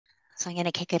So I'm going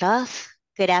to kick it off.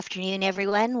 Good afternoon,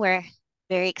 everyone. We're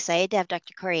very excited to have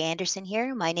Dr. Cory Anderson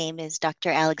here. My name is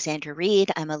Dr. Alexandra Reed.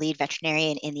 I'm a lead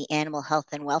veterinarian in the Animal Health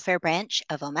and Welfare branch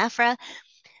of OMAFRA,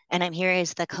 and I'm here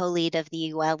as the co-lead of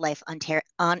the Wildlife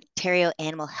Ontario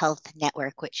Animal Health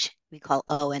Network, which we call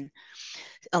OAHN,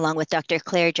 along with Dr.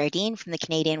 Claire Jardine from the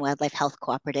Canadian Wildlife Health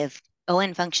Cooperative.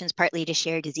 OAHN functions partly to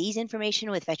share disease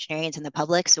information with veterinarians and the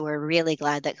public, so we're really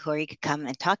glad that Cory could come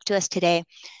and talk to us today.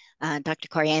 Dr.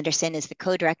 Cory Anderson is the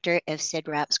co-director of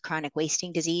CIDRAP's Chronic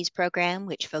Wasting Disease Program,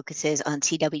 which focuses on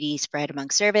CWD spread among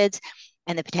cervids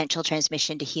and the potential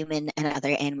transmission to human and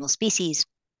other animal species.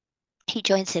 He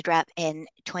joined CIDRAP in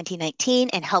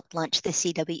 2019 and helped launch the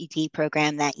CWD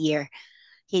program that year.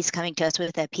 He's coming to us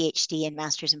with a PhD and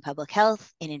Master's in Public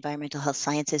Health in Environmental Health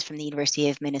Sciences from the University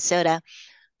of Minnesota.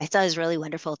 I thought it was a really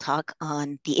wonderful talk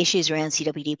on the issues around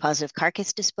CWD positive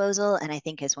carcass disposal, and I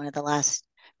think as one of the last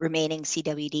remaining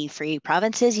CWD-free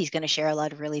provinces, he's going to share a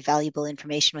lot of really valuable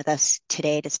information with us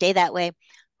today to stay that way,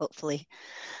 hopefully.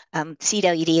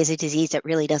 CWD is a disease that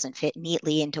really doesn't fit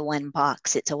neatly into one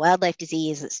box. It's a wildlife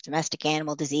disease, it's a domestic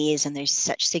animal disease, and there's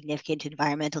such significant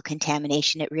environmental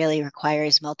contamination. It really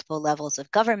requires multiple levels of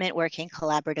government working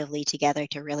collaboratively together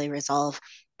to really resolve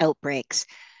outbreaks.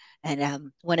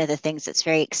 And one of the things that's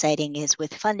very exciting is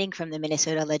with funding from the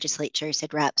Minnesota legislature,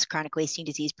 CIDRAP's Chronic Wasting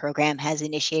Disease Program has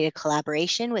initiated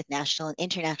collaboration with national and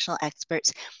international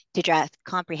experts to draft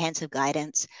comprehensive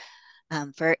guidance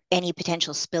for any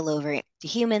potential spillover to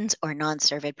humans or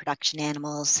non-cervid production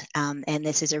animals. And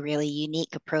this is a really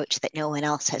unique approach that no one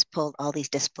else has pulled all these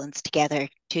disciplines together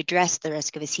to address the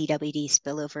risk of a CWD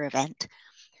spillover event.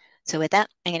 So with that,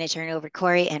 I'm going to turn it over to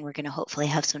Cory, and we're going to hopefully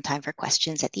have some time for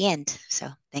questions at the end. So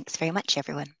thanks very much,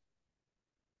 everyone.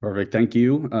 Perfect. Thank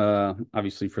you,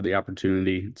 obviously, for the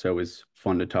opportunity. It's always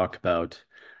fun to talk about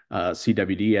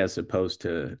CWD as opposed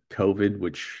to COVID,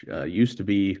 which used to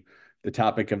be the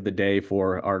topic of the day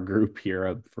for our group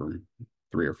here for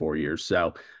 3 or 4 years.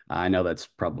 So I know that's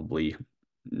probably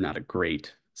not a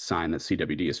great sign that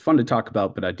CWD is fun to talk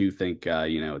about, but I do think,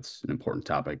 it's an important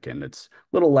topic and it's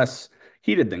a little less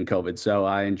heated than COVID. So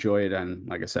I enjoy it. And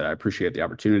like I said, I appreciate the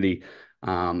opportunity.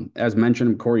 As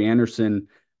mentioned, I'm Cory Anderson,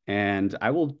 and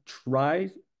I will try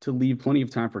to leave plenty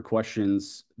of time for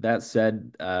questions. That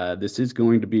said, this is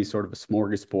going to be sort of a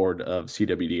smorgasbord of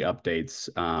CWD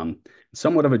updates,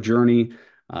 somewhat of a journey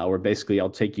where basically I'll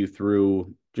take you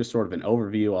through just sort of an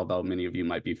overview, although many of you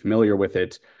might be familiar with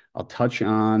it. I'll touch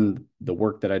on the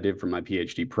work that I did for my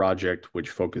PhD project, which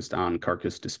focused on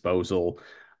carcass disposal.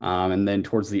 And then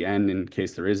towards the end, in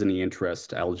case there is any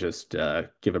interest, I'll just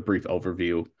give a brief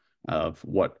overview of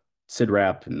what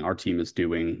CIDRAP and our team is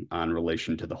doing on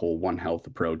relation to the whole One Health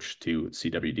approach to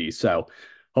CWD. So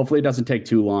hopefully it doesn't take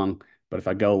too long, but if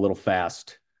I go a little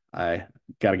fast, I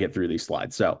got to get through these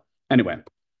slides. So anyway,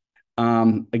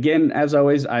 again, as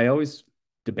always, I always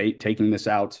debate taking this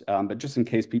out, but just in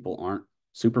case people aren't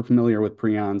super familiar with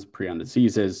prion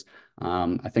diseases,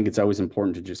 I think it's always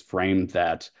important to just frame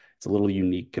that it's a little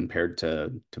unique compared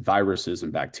to viruses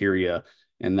and bacteria,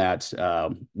 in that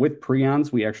with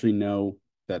prions, we actually know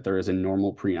that there is a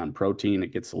normal prion protein.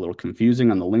 It gets a little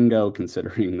confusing on the lingo,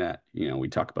 considering that, we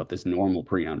talk about this normal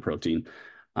prion protein.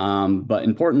 But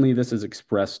importantly, this is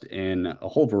expressed in a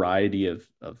whole variety of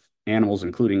animals,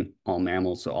 including all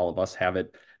mammals. So all of us have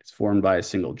it. It's formed by a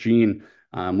single gene.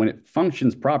 When it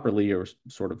functions properly, or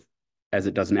sort of as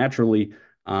it does naturally,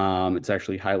 it's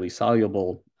actually highly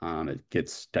soluble. It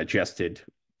gets digested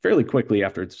fairly quickly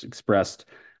after it's expressed.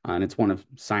 And it's one of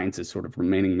science's sort of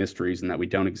remaining mysteries in that we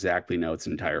don't exactly know its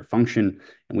entire function.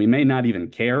 And we may not even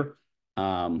care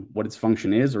what its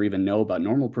function is, or even know about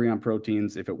normal prion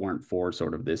proteins, if it weren't for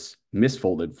sort of this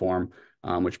misfolded form,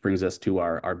 which brings us to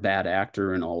our bad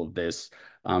actor in all of this.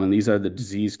 And these are the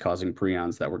disease-causing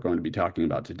prions that we're going to be talking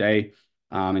about today.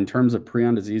 In terms of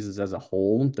prion diseases as a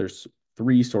whole, there's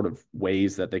 3 sort of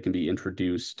ways that they can be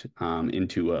introduced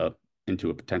into a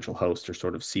potential host, or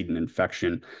sort of seed an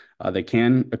infection. They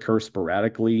can occur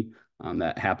sporadically.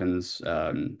 That happens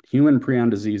human prion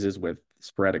diseases with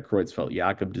sporadic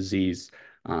Creutzfeldt-Jakob disease.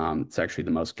 It's actually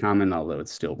the most common, although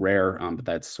it's still rare, but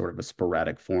that's sort of a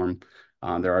sporadic form.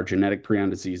 There are genetic prion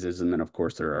diseases, and then, of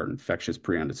course, there are infectious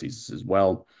prion diseases as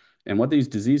well. And what these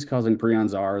disease-causing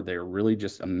prions are, they're really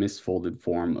just a misfolded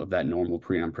form of that normal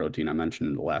prion protein I mentioned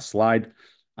in the last slide.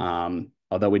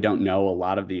 Although we don't know a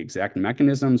lot of the exact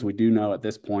mechanisms, we do know at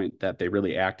this point that they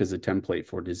really act as a template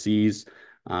for disease.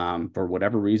 For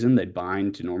whatever reason, they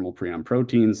bind to normal prion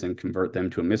proteins and convert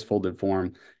them to a misfolded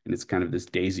form. And it's kind of this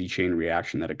daisy chain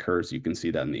reaction that occurs. You can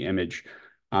see that in the image.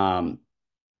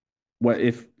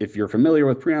 If you're familiar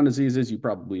with prion diseases, you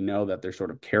probably know that they're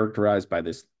sort of characterized by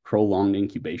this prolonged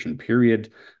incubation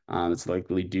period. It's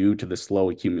likely due to the slow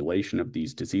accumulation of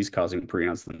these disease-causing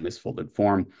prions in the misfolded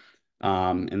form.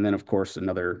 And then, of course,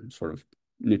 another sort of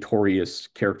notorious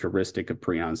characteristic of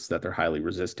prions that they're highly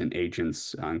resistant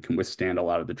agents and can withstand a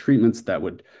lot of the treatments that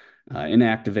would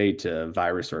inactivate a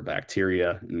virus or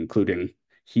bacteria, including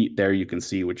heat there you can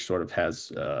see, which sort of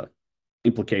has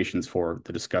implications for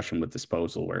the discussion with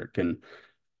disposal, where it can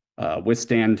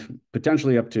withstand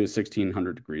potentially up to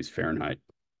 1600 degrees Fahrenheit.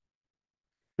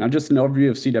 Now, just an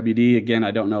overview of CWD. Again, I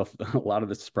don't know if a lot of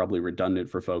this is probably redundant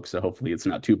for folks, so hopefully it's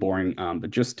not too boring. But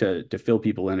just to fill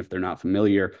people in if they're not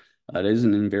familiar, it is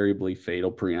an invariably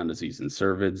fatal prion disease in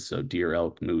cervids, so deer,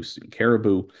 elk, moose, and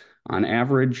caribou. On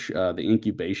average, the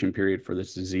incubation period for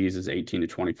this disease is 18 to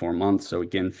 24 months. So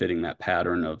again, fitting that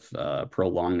pattern of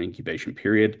prolonged incubation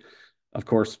period. Of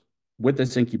course, with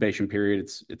this incubation period,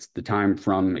 it's the time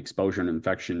from exposure and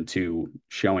infection to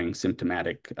showing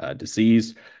symptomatic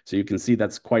disease. So you can see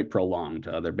that's quite prolonged.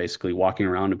 They're basically walking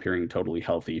around appearing totally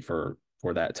healthy for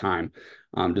that time.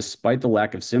 Despite the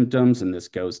lack of symptoms, and this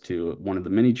goes to one of the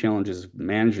many challenges of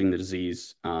managing the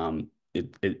disease,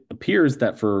 it appears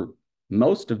that for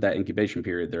most of that incubation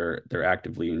period, they're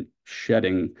actively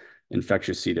shedding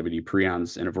infectious CWD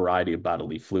prions in a variety of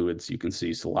bodily fluids. You can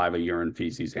see saliva, urine,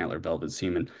 feces, antler, velvet,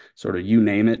 semen, sort of you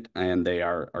name it, and they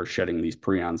are shedding these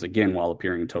prions, again, while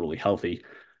appearing totally healthy.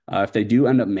 If they do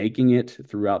end up making it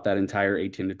throughout that entire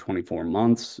 18 to 24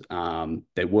 months,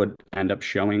 they would end up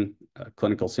showing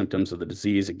clinical symptoms of the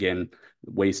disease. Again,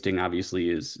 wasting obviously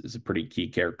is a pretty key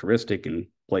characteristic and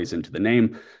plays into the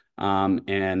name.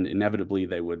 And inevitably,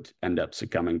 they would end up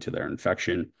succumbing to their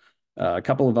infection. A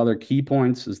couple of other key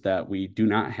points is that we do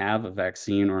not have a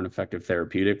vaccine or an effective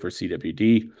therapeutic for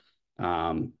CWD.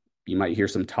 You might hear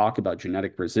some talk about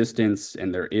genetic resistance,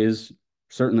 and there is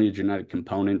certainly a genetic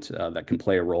component that can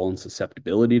play a role in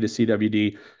susceptibility to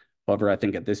CWD. However, I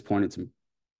think at this point,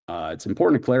 it's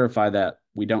important to clarify that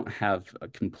we don't have a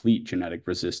complete genetic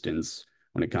resistance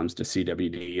when it comes to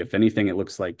CWD. If anything, it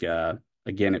looks like,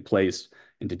 again, it plays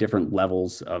into different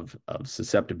levels of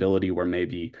susceptibility, where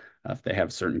maybe if they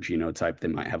have certain genotype, they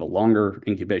might have a longer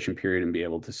incubation period and be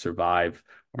able to survive,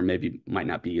 or maybe might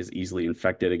not be as easily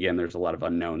infected. Again, there's a lot of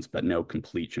unknowns, but no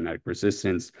complete genetic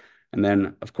resistance. And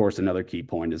then, of course, another key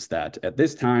point is that at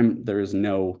this time, there is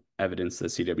no evidence that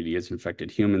CWD has infected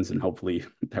humans, and hopefully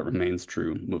that remains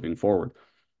true moving forward.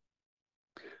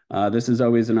 This is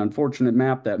always an unfortunate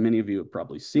map that many of you have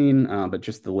probably seen, but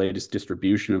just the latest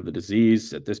distribution of the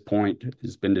disease at this point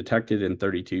has been detected in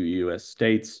 32 US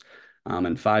states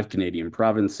and 5 Canadian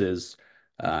provinces.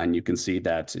 And you can see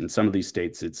that in some of these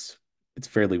states, it's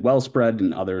fairly well spread,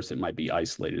 and others it might be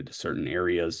isolated to certain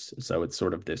areas. So it's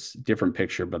sort of this different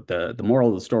picture, but the moral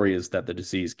of the story is that the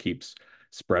disease keeps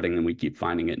spreading and we keep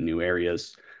finding it in new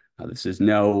areas. This is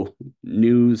no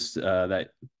news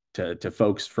to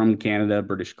folks from Canada.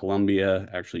 British Columbia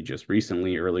actually just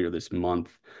recently, earlier this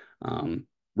month,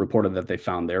 reported that they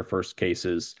found their first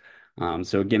cases.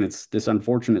 So again, it's this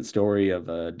unfortunate story of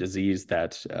a disease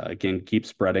that, again, keeps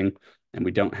spreading, and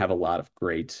we don't have a lot of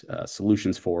great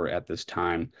solutions for at this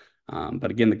time.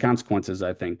 But again, the consequences,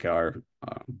 I think, are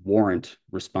warrant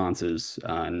responses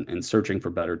and searching for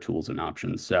better tools and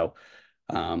options. So,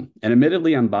 and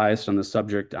admittedly, I'm biased on the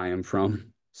subject. I am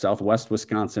from Southwest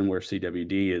Wisconsin, where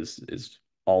CWD is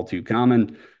all too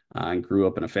common, and grew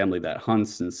up in a family that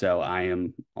hunts. And so I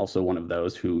am also one of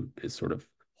those who is sort of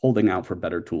holding out for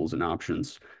better tools and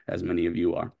options, as many of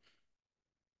you are.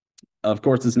 Of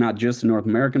course, it's not just a North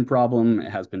American problem.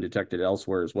 It has been detected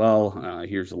elsewhere as well.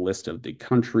 Here's a list of the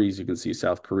countries. You can see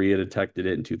South Korea detected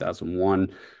it in 2001.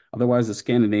 Otherwise, the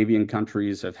Scandinavian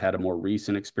countries have had a more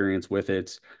recent experience with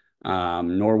it.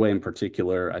 Norway in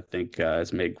particular, I think,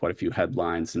 has made quite a few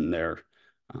headlines in their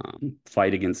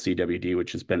fight against CWD,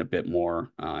 which has been a bit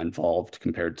more involved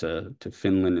compared to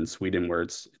Finland and Sweden, where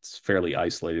it's fairly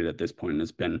isolated at this point and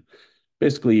has been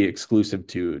basically exclusive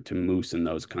to moose in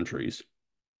those countries.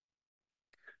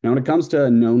 Now, when it comes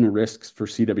to known risks for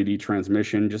CWD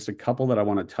transmission, just a couple that I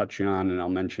want to touch on, and I'll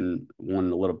mention one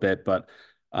in a little bit. But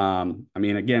I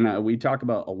mean, again, we talk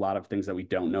about a lot of things that we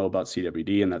don't know about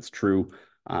CWD, and that's true.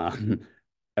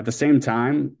 At the same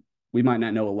time, we might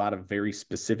not know a lot of very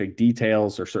specific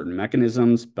details or certain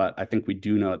mechanisms, but I think we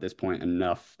do know at this point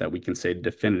enough that we can say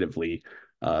definitively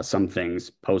some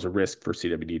things pose a risk for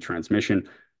CWD transmission.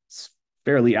 It's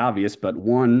fairly obvious, but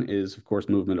one is, of course,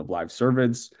 movement of live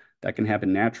cervids. That can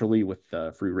happen naturally with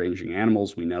free-ranging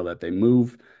animals. We know that they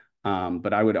move.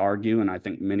 But I would argue, and I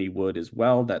think many would as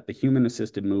well, that the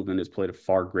human-assisted movement has played a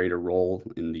far greater role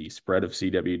in the spread of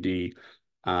CWD.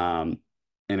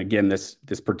 And again, this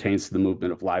pertains to the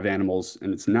movement of live animals,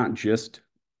 and it's not just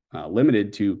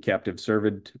limited to captive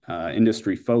cervid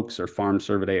industry folks or farm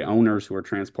cervidae owners who are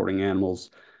transporting animals.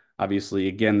 Obviously,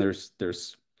 again,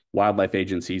 there's wildlife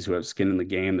agencies who have skin in the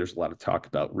game. There's a lot of talk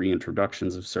about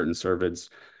reintroductions of certain cervids.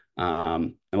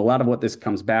 And a lot of what this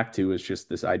comes back to is just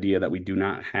this idea that we do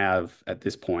not have at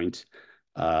this point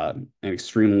an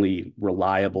extremely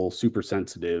reliable, super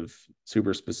sensitive,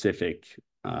 super specific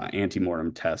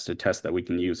antemortem test, a test that we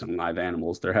can use on live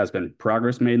animals. There has been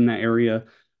progress made in that area.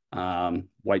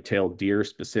 White-tailed deer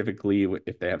specifically,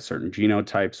 if they have certain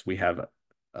genotypes, we have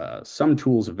some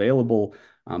tools available,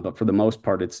 but for the most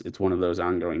part, it's one of those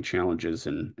ongoing challenges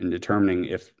in determining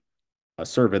if a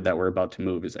cervid that we're about to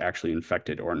move is actually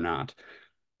infected or not.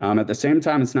 At the same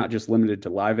time, it's not just limited to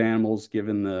live animals.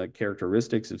 Given the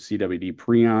characteristics of CWD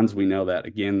prions, we know that,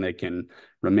 again, they can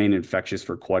remain infectious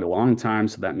for quite a long time.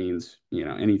 So that means,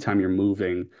 anytime you're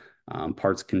moving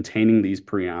parts containing these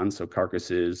prions, so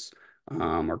carcasses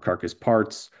or carcass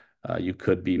parts, you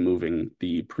could be moving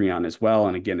the prion as well.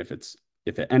 And again, if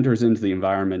it enters into the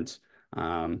environment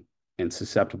and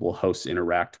susceptible hosts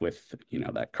interact with,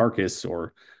 that carcass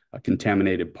or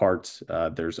contaminated parts,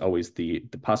 there's always the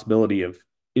possibility of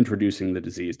introducing the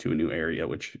disease to a new area,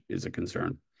 which is a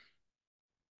concern.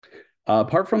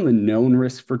 Apart from the known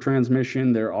risk for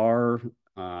transmission, there are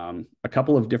a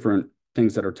couple of different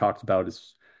things that are talked about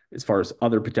as far as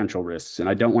other potential risks, and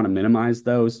I don't want to minimize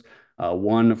those.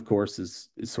 One, of course, is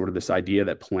sort of this idea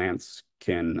that plants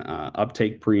can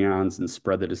uptake prions and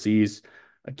spread the disease.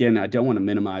 Again, I don't want to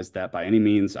minimize that by any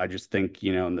means. I just think,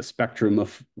 in the spectrum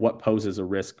of what poses a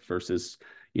risk versus,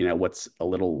 what's a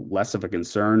little less of a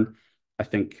concern, I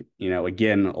think,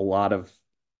 again, a lot of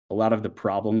the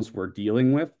problems we're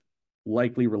dealing with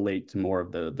likely relate to more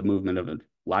of the movement of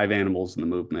live animals and the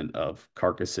movement of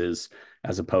carcasses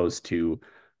as opposed to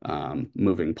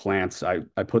moving plants. I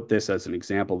put this as an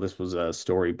example. This was a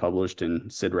story published in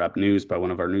CIDRAP News by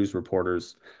one of our news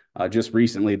reporters just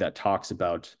recently that talks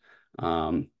about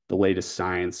the latest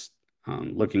science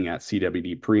looking at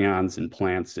CWD prions in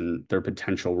plants and their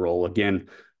potential role. Again,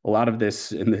 a lot of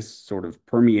this, and this sort of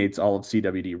permeates all of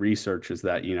CWD research, is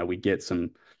that, we get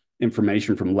some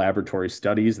information from laboratory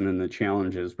studies, and then the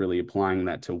challenge is really applying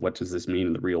that to what does this mean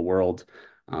in the real world.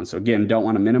 So again, don't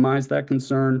want to minimize that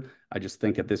concern. I just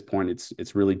think at this point,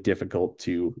 it's really difficult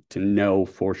to know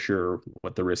for sure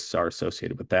what the risks are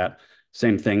associated with that.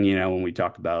 Same thing, when we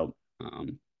talk about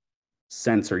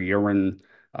scents or urine,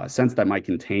 scents that might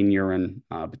contain urine,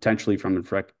 potentially from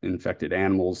infected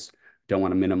animals. Don't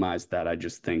want to minimize that. I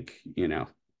just think, again,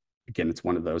 it's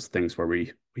one of those things where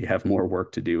we have more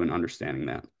work to do in understanding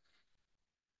that.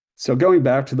 So going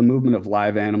back to the movement of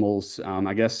live animals,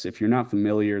 I guess if you're not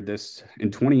familiar, in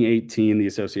 2018, the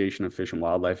Association of Fish and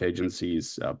Wildlife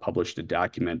Agencies published a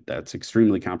document that's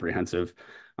extremely comprehensive,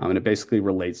 and it basically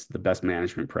relates to the best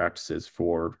management practices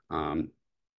for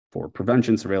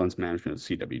prevention, surveillance, management of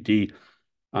CWD.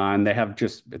 And they have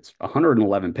it's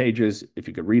 111 pages. If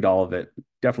you could read all of it,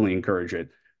 definitely encourage it.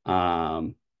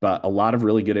 But a lot of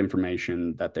really good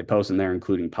information that they post in there,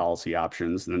 including policy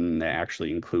options. And then they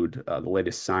actually include the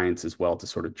latest science as well to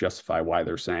sort of justify why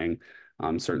they're saying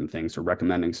certain things or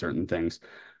recommending certain things.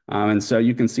 And so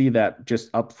you can see that just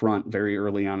up front, very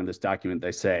early on in this document,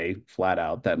 they say flat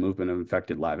out that movement of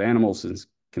infected live animals is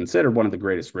considered one of the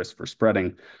greatest risks for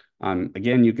spreading.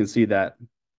 Again, you can see that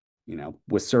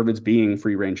with cervids being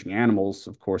free-ranging animals,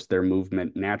 of course, their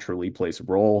movement naturally plays a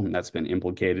role, and that's been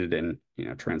implicated in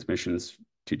transmissions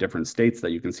to different states that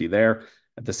you can see there.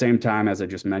 At the same time, as I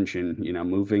just mentioned,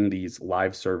 moving these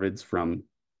live cervids from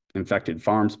infected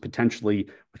farms potentially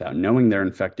without knowing they're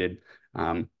infected.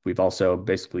 We've also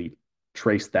basically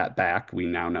traced that back. We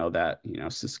now know that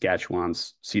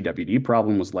Saskatchewan's CWD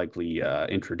problem was likely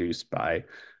introduced by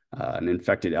an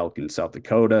infected elk in South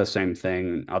Dakota, same thing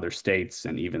in other states,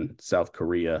 and even South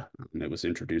Korea. It was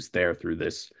introduced there through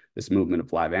this movement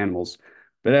of live animals.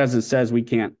 But as it says, we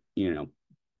can't,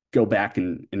 go back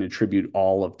and attribute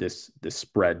all of this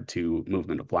spread to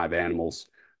movement of live animals.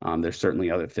 There's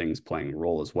certainly other things playing a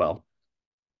role as well.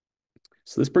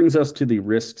 So this brings us to the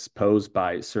risks posed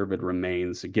by cervid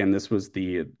remains. Again, this was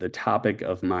the topic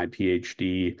of my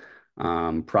PhD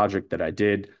project that I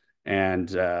did,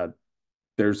 and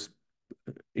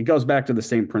it goes back to the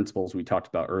same principles we talked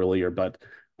about earlier, but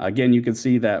again, you can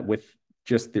see that with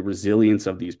just the resilience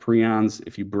of these prions,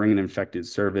 if you bring an infected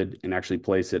cervid and actually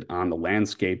place it on the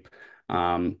landscape,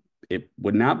 it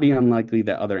would not be unlikely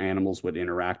that other animals would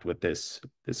interact with this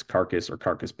carcass or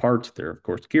carcass part. They're, of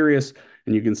course, curious,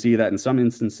 and you can see that in some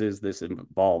instances, this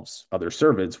involves other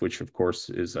cervids, which, of course,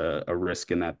 is a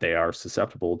risk in that they are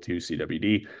susceptible to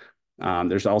CWD.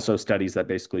 There's also studies that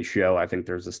basically show, I think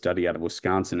there's a study out of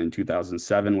Wisconsin in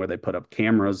 2007 where they put up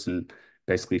cameras and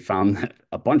basically found that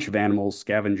a bunch of animals,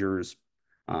 scavengers,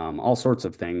 all sorts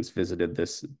of things visited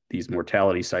these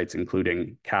mortality sites,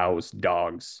 including cows,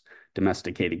 dogs,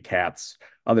 domesticated cats,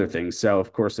 other things. So,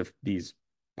 of course, if these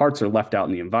parts are left out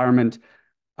in the environment,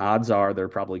 odds are they're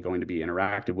probably going to be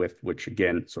interacted with, which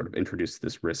again sort of introduce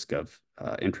this risk of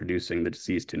introducing the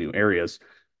disease to new areas.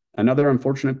 Another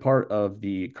unfortunate part of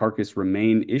the carcass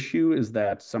remain issue is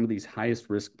that some of these highest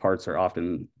risk parts are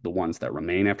often the ones that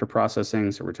remain after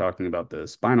processing. So we're talking about the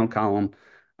spinal column,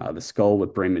 the skull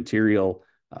with brain material.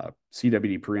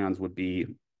 CWD prions would be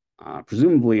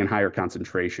presumably in higher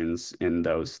concentrations in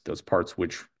those parts,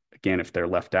 which again, if they're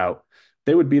left out,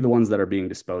 they would be the ones that are being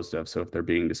disposed of. So if they're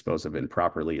being disposed of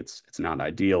improperly, it's not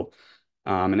ideal.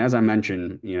 And as I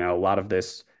mentioned, a lot of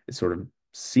this is sort of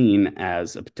seen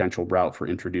as a potential route for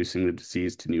introducing the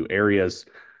disease to new areas.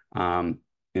 And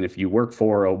if you work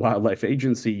for a wildlife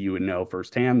agency, you would know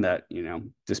firsthand that,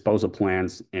 disposal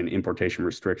plans and importation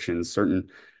restrictions, certain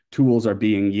tools are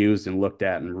being used and looked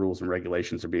at, and rules and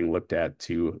regulations are being looked at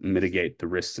to mitigate the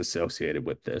risks associated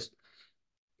with this.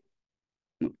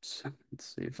 Oops,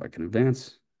 let's see if I can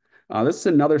advance. This is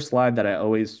another slide that I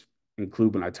always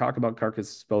include when I talk about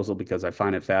carcass disposal because I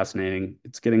find it fascinating.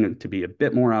 It's getting to be a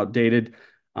bit more outdated,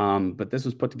 but this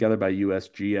was put together by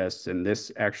USGS, and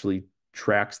this actually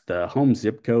tracks the home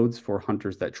zip codes for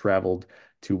hunters that traveled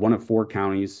to one of 4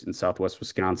 counties in Southwest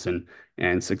Wisconsin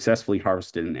and successfully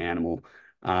harvested an animal.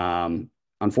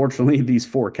 Unfortunately, these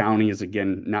 4 counties,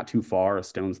 again, not too far, a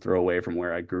stone's throw away from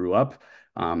where I grew up,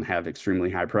 have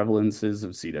extremely high prevalences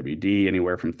of CWD,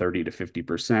 anywhere from 30 to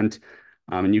 50%.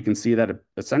 And you can see that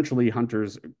essentially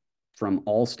hunters from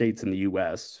all states in the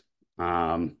US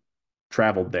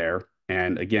traveled there.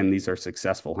 And again, these are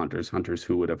successful hunters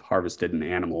who would have harvested an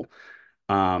animal.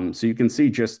 So you can see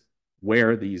just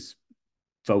where these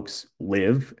folks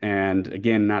live. And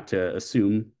again, not to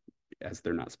assume, as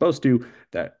they're not supposed to,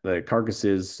 that the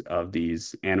carcasses of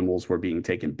these animals were being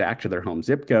taken back to their home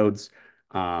zip codes.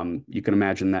 You can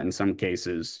imagine that in some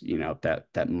cases,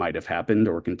 that might have happened,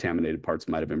 or contaminated parts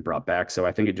might have been brought back. So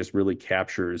I think it just really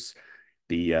captures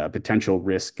the potential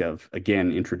risk of,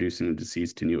 again, introducing the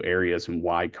disease to new areas and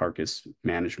why carcass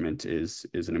management is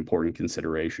an important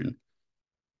consideration.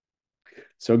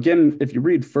 So again, if you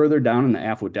read further down in the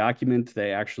AFWA document,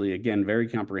 they actually, again, very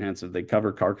comprehensive. They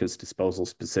cover carcass disposal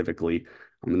specifically.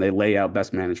 And they lay out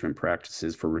best management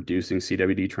practices for reducing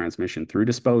CWD transmission through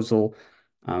disposal.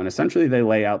 And essentially, they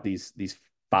lay out these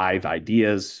 5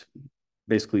 ideas,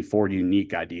 basically 4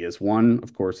 unique ideas. One,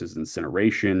 of course, is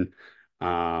incineration.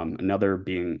 Another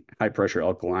being high pressure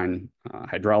alkaline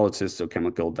hydrolysis, so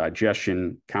chemical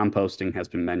digestion. Composting has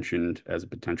been mentioned as a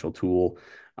potential tool.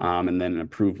 And then an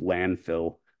approved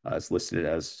landfill is listed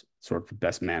as sort of the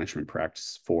best management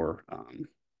practice for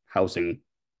housing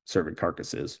cervid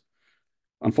carcasses.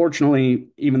 Unfortunately,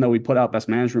 even though we put out best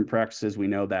management practices, we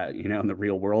know that, in the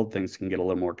real world, things can get a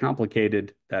little more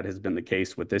complicated. That has been the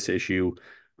case with this issue.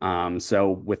 So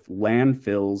with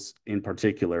landfills in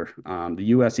particular, the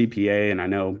US EPA, and I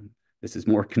know this is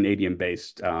more Canadian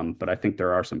based, but I think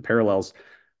there are some parallels.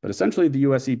 But essentially, the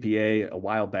US EPA a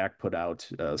while back put out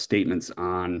statements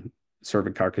on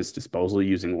cervid carcass disposal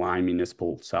using lime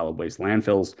municipal solid waste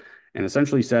landfills, and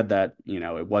essentially said that,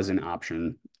 it was an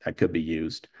option that could be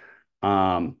used.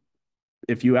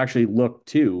 If you actually look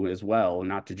too, as well,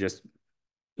 not to just,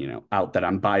 out that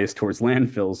I'm biased towards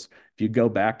landfills, if you go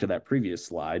back to that previous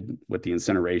slide with the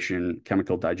incineration,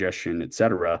 chemical digestion, et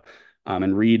cetera,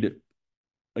 and read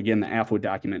again the AFWA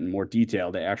document in more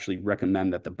detail, they actually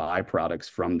recommend that the byproducts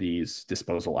from these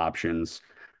disposal options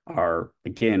are,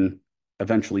 again,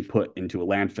 eventually put into a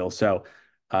landfill. So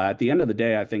at the end of the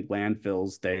day, I think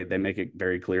landfills, they make it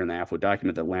very clear in the AFWA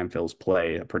document that landfills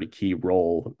play a pretty key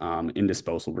role in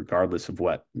disposal, regardless of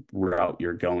what route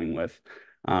you're going with.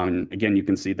 Again, you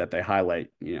can see that they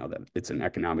highlight, that it's an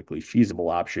economically feasible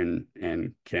option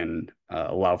and can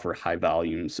allow for high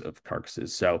volumes of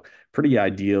carcasses. So pretty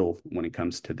ideal when it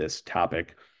comes to this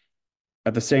topic.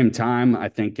 At the same time, I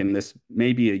think, and this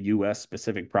may be a US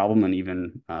specific problem and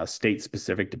even state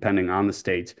specific, depending on the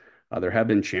state, there have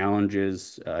been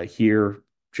challenges here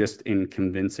just in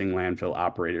convincing landfill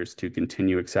operators to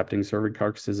continue accepting cervid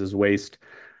carcasses as waste.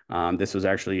 This was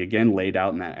actually, again, laid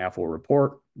out in that AFWA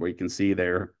report, where you can see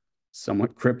they're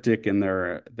somewhat cryptic in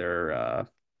their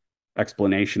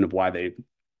explanation of why they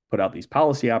put out these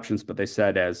policy options, but they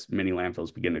said as many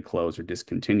landfills begin to close or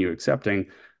discontinue accepting,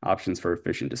 options for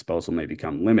efficient disposal may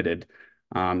become limited.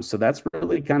 So that's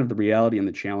really kind of the reality and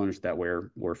the challenge that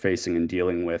we're facing and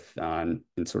dealing with, and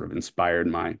sort of inspired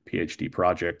my PhD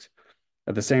project.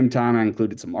 At the same time, I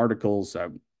included some articles. I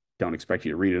don't expect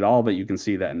you to read it all, but you can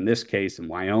see that in this case in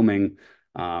Wyoming,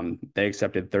 they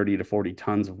accepted 30 to 40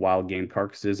 tons of wild game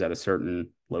carcasses at a certain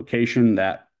location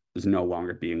that is no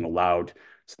longer being allowed.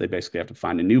 So they basically have to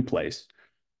find a new place.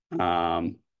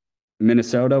 Um,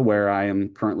 Minnesota, where I am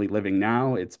currently living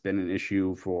now, it's been an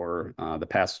issue for the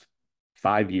past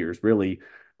 5 years, really.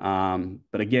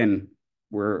 But again,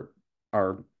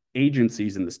 our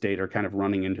agencies in the state are kind of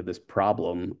running into this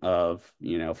problem of,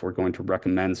 if we're going to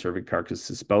recommend cervic carcass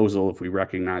disposal, if we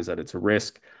recognize that it's a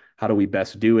risk, how do we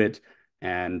best do it?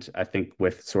 And I think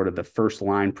with sort of the first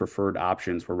line preferred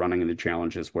options, we're running into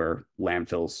challenges where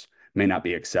landfills may not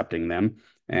be accepting them.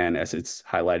 And as it's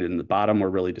highlighted in the bottom, we're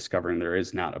really discovering there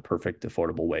is not a perfect,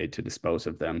 affordable way to dispose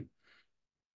of them.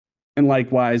 And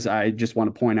likewise, I just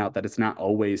want to point out that it's not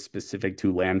always specific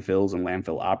to landfills and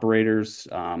landfill operators.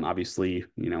 Obviously,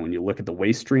 when you look at the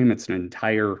waste stream, it's an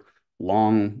entire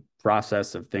long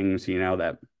process of things,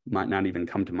 that might not even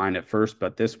come to mind at first.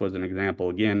 But this was an example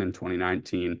again in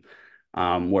 2019,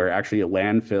 where actually a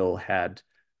landfill had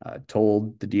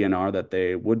told the DNR that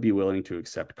they would be willing to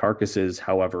accept carcasses.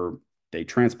 However, they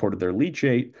transported their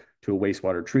leachate to a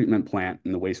wastewater treatment plant,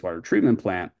 and the wastewater treatment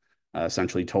plant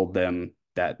essentially told them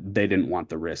that they didn't want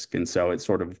the risk. And so it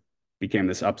sort of became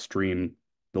this upstream.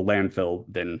 The landfill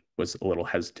then was a little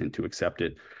hesitant to accept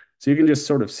it. So you can just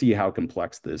sort of see how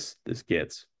complex this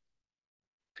gets.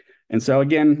 And so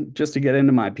again, just to get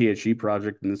into my PhD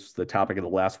project, and this was the topic of the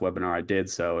last webinar I did,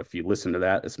 so if you listen to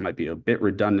that, this might be a bit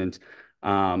redundant.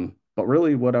 But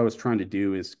really what I was trying to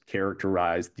do is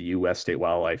characterize the U.S. State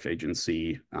Wildlife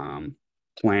Agency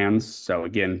plans. So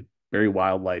again, very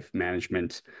wildlife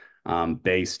management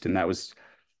based, and that was,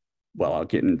 well, I'll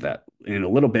get into that in a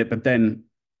little bit, but then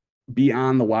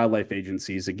beyond the wildlife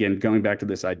agencies, again, going back to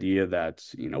this idea that,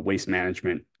 waste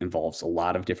management involves a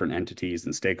lot of different entities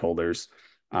and stakeholders.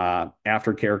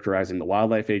 After characterizing the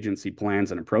wildlife agency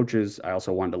plans and approaches, I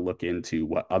also wanted to look into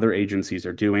what other agencies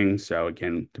are doing. So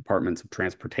again, departments of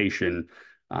transportation,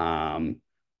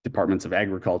 departments of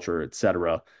agriculture, et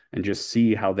cetera, and just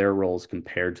see how their roles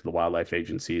compared to the wildlife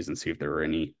agencies and see if there are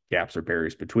any gaps or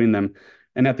barriers between them.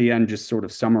 And at the end, just sort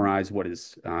of summarize what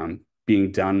is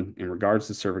being done in regards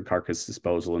to cervic carcass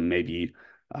disposal and maybe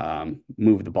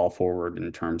move the ball forward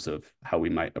in terms of how we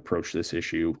might approach this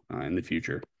issue in the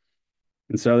future.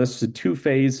 And so this is a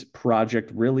two-phase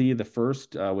project. Really, the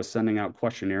first was sending out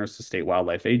questionnaires to state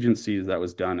wildlife agencies. That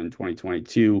was done in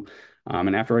 2022.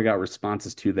 And after I got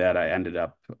responses to that, I ended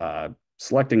up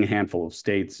selecting a handful of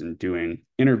states and doing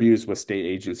interviews with state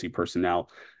agency personnel.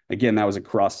 Again, that was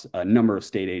across a number of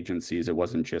state agencies. It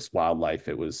wasn't just wildlife.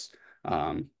 It was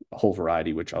a whole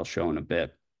variety, which I'll show in a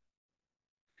bit.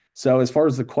 So as far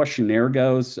as the questionnaire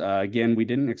goes, again, we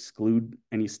didn't exclude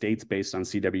any states based on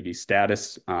CWD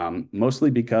status, mostly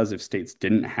because if states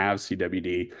didn't have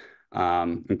CWD,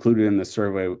 included in the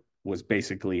survey was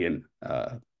basically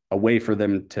a way for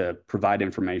them to provide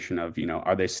information of,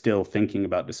 are they still thinking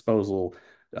about disposal?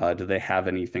 Do they have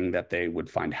anything that they would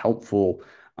find helpful?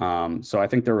 So I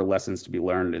think there were lessons to be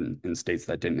learned in states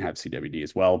that didn't have CWD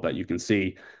as well. But you can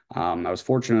see I was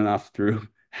fortunate enough through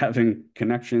having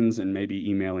connections and maybe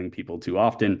emailing people too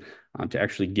often to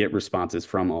actually get responses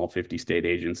from all 50 state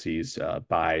agencies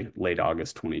by late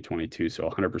August 2022. So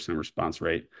 100% response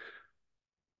rate.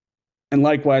 And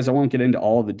likewise, I won't get into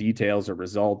all of the details or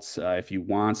results if you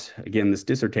want. Again, this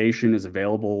dissertation is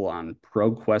available on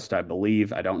ProQuest, I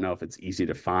believe. I don't know if it's easy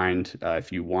to find.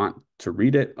 If you want to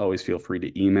read it, always feel free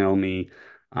to email me.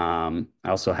 I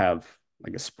also have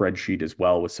like a spreadsheet as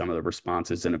well with some of the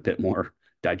responses in a bit more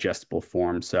digestible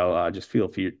form. So just feel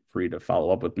free to follow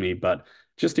up with me. But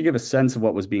just to give a sense of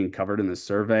what was being covered in this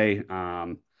survey,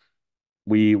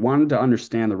 we wanted to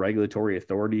understand the regulatory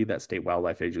authority that state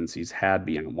wildlife agencies had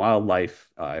beyond wildlife,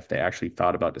 if they actually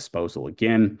thought about disposal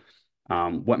again,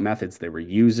 what methods they were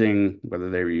using,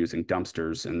 whether they were using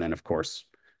dumpsters, and then, of course,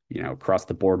 across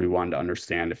the board, we wanted to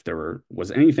understand if there was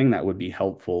anything that would be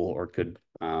helpful or could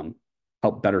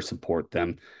help better support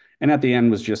them. And at the end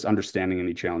was just understanding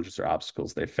any challenges or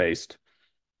obstacles they faced.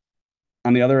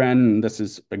 On the other end, this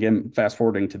is, again, fast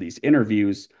forwarding to these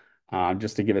interviews,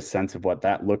 just to give a sense of what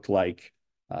that looked like.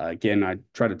 Again, I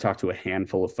tried to talk to a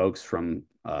handful of folks from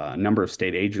a number of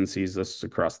state agencies. This is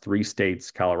across 3 states,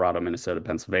 Colorado, Minnesota,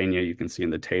 Pennsylvania. You can see in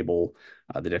the table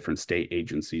the different state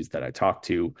agencies that I talked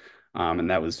to. And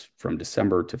that was from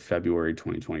December to February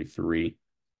 2023.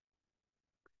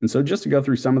 And so just to go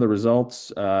through some of the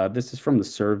results, this is from the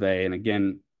survey. And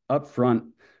again, up front,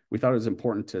 we thought it was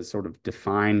important to sort of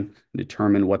define and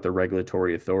determine what the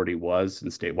regulatory authority was in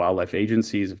state wildlife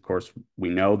agencies. Of course, we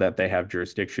know that they have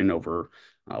jurisdiction over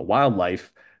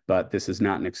wildlife, but this is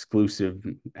not an exclusive,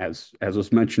 as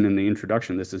was mentioned in the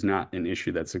introduction, this is not an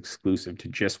issue that's exclusive to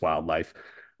just wildlife.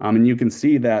 And you can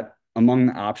see that among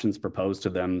the options proposed to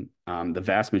them, the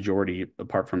vast majority,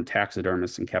 apart from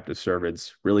taxidermists and captive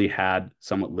cervids, really had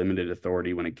somewhat limited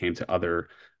authority when it came to other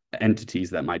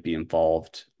entities that might be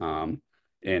involved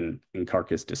in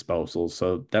carcass disposal.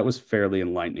 So that was fairly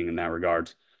enlightening in that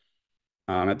regard.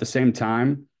 At the same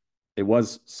time, it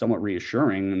was somewhat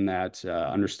reassuring in that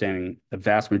understanding the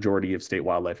vast majority of state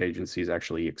wildlife agencies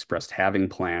actually expressed having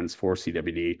plans for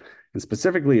CWD and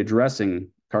specifically addressing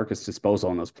carcass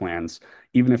disposal in those plans,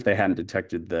 even if they hadn't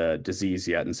detected the disease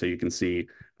yet. And so you can see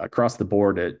across the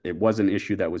board, it was an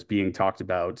issue that was being talked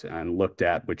about and looked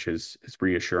at, which is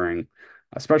reassuring,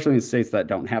 especially in states that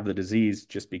don't have the disease,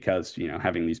 just because,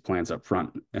 having these plans up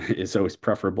front is always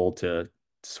preferable to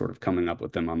sort of coming up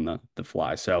with them on the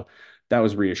fly. So that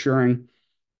was reassuring.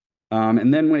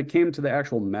 And then when it came to the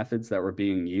actual methods that were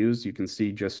being used, you can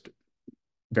see just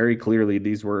very clearly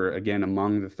these were, again,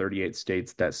 among the 38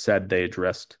 states that said they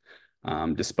addressed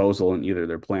disposal in either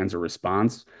their plans or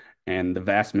response. And the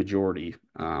vast majority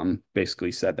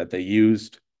basically said that they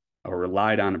used or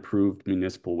relied on approved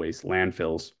municipal waste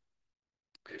landfills.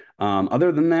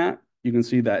 Other than that, you can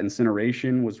see that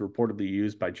incineration was reportedly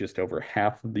used by just over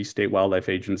half of the state wildlife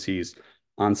agencies,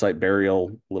 on-site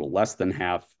burial, a little less than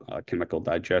half, chemical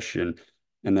digestion,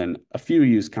 and then a few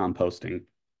use composting.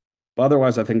 But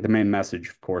otherwise, I think the main message,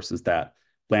 of course, is that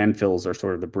landfills are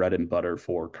sort of the bread and butter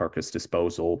for carcass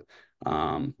disposal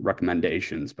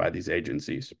recommendations by these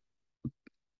agencies.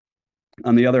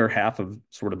 On the other half of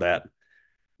sort of that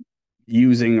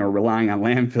using or relying on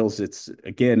landfills, it's,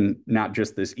 again, not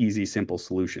just this easy, simple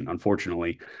solution,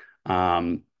 unfortunately.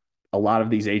 A lot of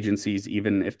these agencies,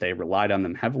 even if they relied on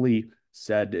them heavily,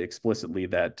 said explicitly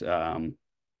that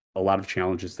a lot of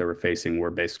challenges they were facing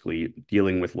were basically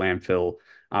dealing with landfill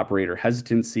operator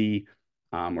hesitancy,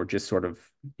 or just sort of,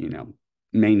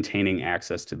 maintaining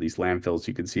access to these landfills.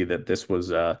 You can see that this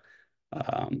was an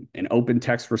open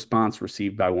text response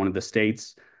received by one of the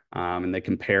states. And they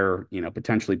compare,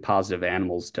 potentially positive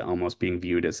animals to almost being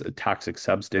viewed as a toxic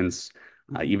substance.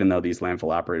 Even though these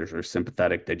landfill operators are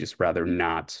sympathetic, they just rather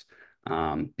not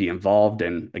be involved.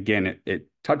 And again, it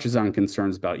touches on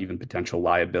concerns about even potential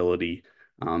liability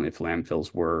if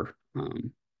landfills were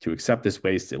to accept this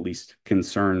waste, at least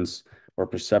concerns or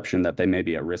perception that they may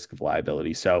be at risk of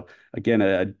liability. So again,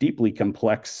 a deeply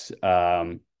complex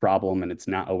problem, and it's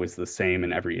not always the same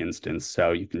in every instance.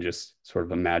 So you can just sort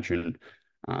of imagine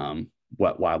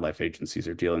what wildlife agencies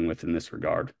are dealing with in this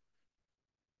regard.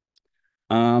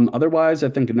 Otherwise, I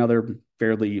think another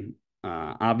fairly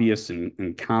obvious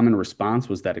and common response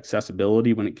was that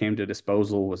accessibility when it came to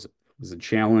disposal was a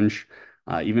challenge.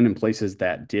 Even in places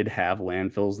that did have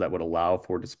landfills that would allow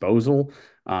for disposal.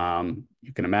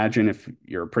 You can imagine if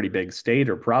you're a pretty big state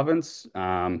or province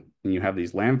and you have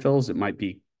these landfills, it might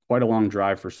be quite a long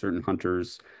drive for certain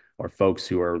hunters or folks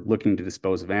who are looking to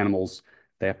dispose of animals.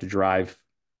 They have to drive,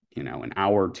 an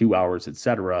hour, 2 hours,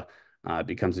 etc. It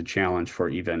becomes a challenge for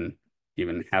even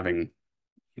having,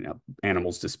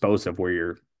 animals disposed of where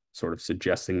you're sort of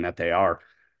suggesting that they are.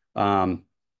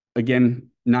 Again,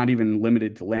 not even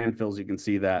limited to landfills. You can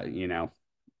see that,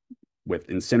 with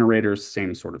incinerators,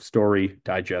 same sort of story,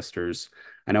 digesters.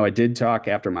 I know I did talk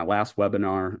after my last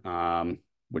webinar,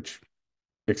 which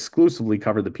exclusively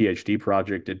covered the PhD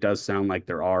project. It does sound like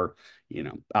there are,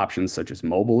 options such as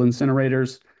mobile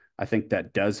incinerators. I think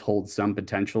that does hold some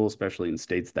potential, especially in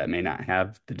states that may not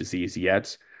have the disease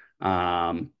yet.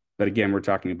 But again, we're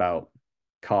talking about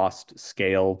cost,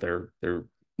 scale. They're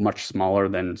much smaller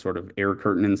than sort of air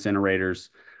curtain incinerators.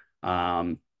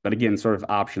 But again, sort of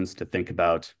options to think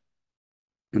about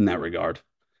in that regard.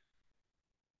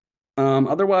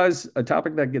 Otherwise, a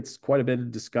topic that gets quite a bit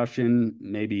of discussion,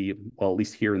 maybe, well, at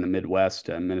least here in the Midwest,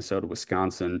 Minnesota,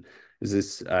 Wisconsin, is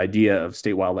this idea of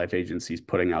state wildlife agencies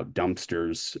putting out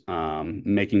dumpsters,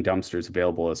 making dumpsters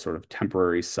available as sort of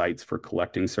temporary sites for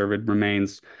collecting cervid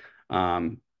remains.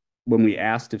 When we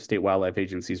asked if state wildlife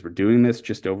agencies were doing this,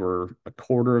 just over a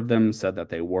quarter of them said that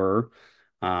they were.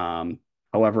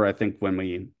 However, I think when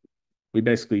we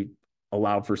basically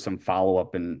allowed for some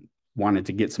follow-up and wanted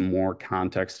to get some more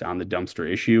context on the dumpster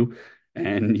issue.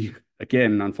 And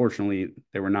again, unfortunately,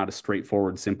 they were not a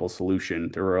straightforward, simple solution.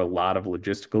 There were a lot of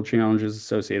logistical challenges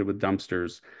associated with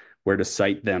dumpsters, where to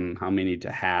site them, how many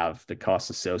to have, the costs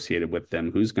associated with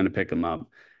them, who's going to pick them up,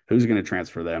 who's going to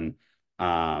transfer them,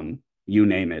 you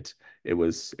name it. It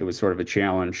was sort of a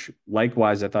challenge.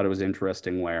 Likewise, I thought it was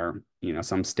interesting where,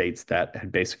 some states that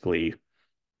had basically,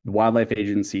 wildlife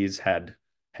agencies had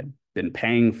been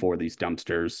paying for these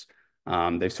dumpsters.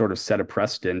 They've sort of set a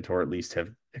precedent, or at least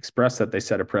have expressed that they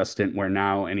set a precedent where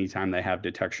now anytime they have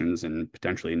detections in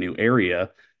potentially a new area,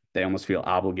 they almost feel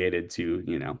obligated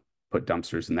to, put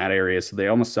dumpsters in that area. So they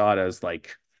almost saw it as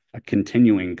like a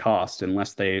continuing cost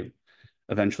unless they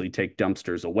eventually take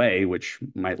dumpsters away, which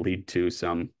might lead to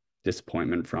some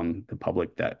disappointment from the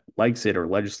public that likes it or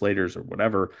legislators or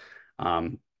whatever.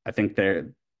 I think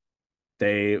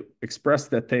they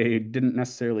expressed that they didn't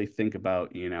necessarily think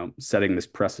about, setting this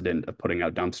precedent of putting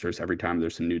out dumpsters every time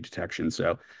there's a new detection.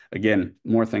 So again,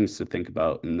 more things to think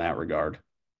about in that regard.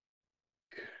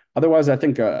 Otherwise, I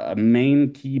think a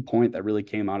main key point that really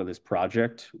came out of this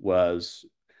project was,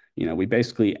 we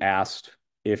basically asked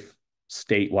if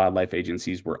state wildlife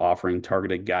agencies were offering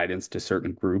targeted guidance to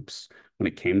certain groups when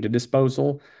it came to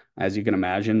disposal. As you can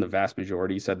imagine, the vast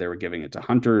majority said they were giving it to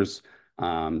hunters.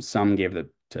 Some gave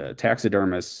it to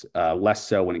taxidermists, less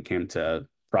so when it came to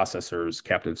processors,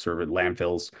 captive served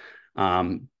landfills.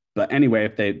 But anyway,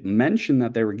 if they mentioned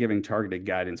that they were giving targeted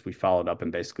guidance, we followed up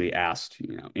and basically asked,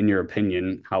 in your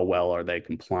opinion, how well are they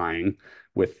complying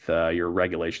with your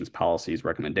regulations, policies,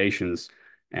 recommendations?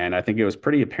 And I think it was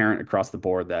pretty apparent across the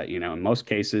board that, in most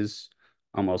cases,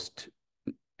 almost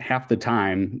half the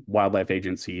time, wildlife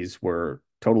agencies were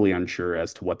totally unsure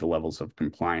as to what the levels of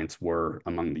compliance were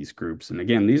among these groups. And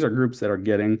again, these are groups that are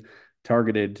getting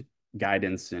targeted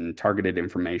guidance and targeted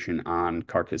information on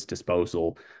carcass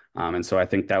disposal. And so I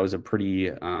think that was a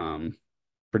pretty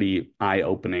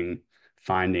eye-opening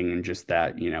finding, and just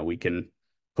that, we can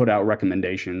put out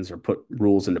recommendations or put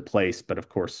rules into place. But of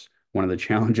course, one of the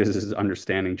challenges is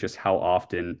understanding just how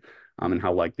often and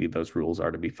how likely those rules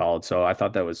are to be followed. So I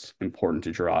thought that was important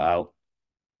to draw out.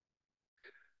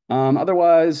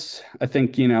 Otherwise, I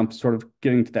think, sort of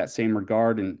getting to that same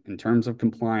regard in terms of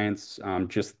compliance,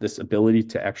 just this ability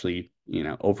to actually,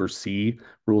 oversee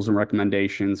rules and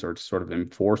recommendations or to sort of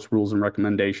enforce rules and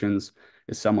recommendations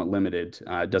is somewhat limited.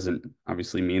 It doesn't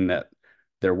obviously mean that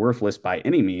they're worthless by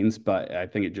any means, but I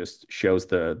think it just shows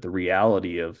the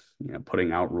reality of,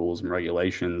 putting out rules and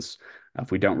regulations.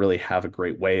 If we don't really have a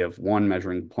great way of, one,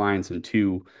 measuring compliance, and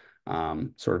two,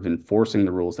 sort of enforcing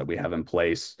the rules that we have in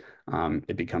place,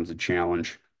 it becomes a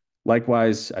challenge.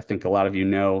 Likewise, I think a lot of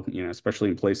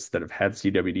especially in places that have had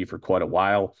CWD for quite a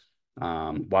while,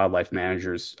 wildlife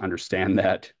managers understand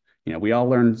that, we all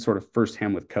learned sort of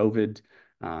firsthand with COVID,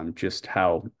 just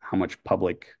how much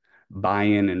public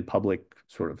buy-in and public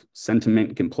sort of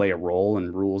sentiment can play a role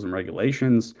in rules and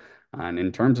regulations. And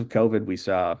in terms of COVID, we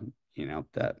saw,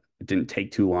 that it didn't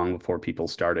take too long before people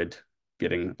started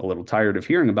getting a little tired of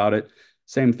hearing about it.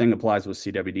 Same thing applies with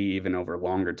CWD, even over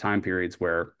longer time periods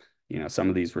where, some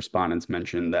of these respondents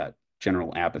mentioned that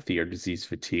general apathy or disease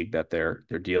fatigue that they're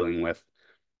dealing with.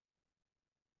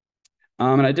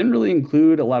 And I didn't really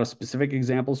include a lot of specific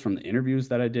examples from the interviews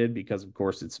that I did because, of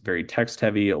course, it's very text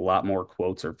heavy. A lot more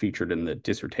quotes are featured in the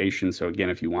dissertation. So again,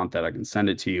 if you want that, I can send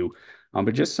it to you.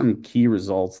 But just some key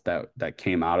results that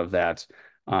came out of that.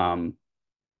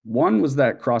 One was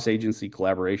that cross-agency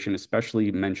collaboration,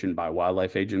 especially mentioned by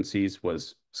wildlife agencies,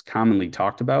 was commonly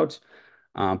talked about,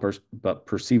 but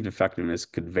perceived effectiveness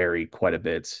could vary quite a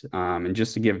bit. And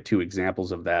just to give two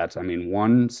examples of that, I mean,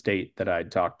 one state that I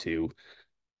talked to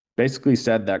basically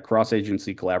said that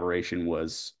cross-agency collaboration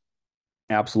was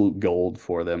absolute gold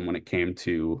for them when it came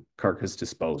to carcass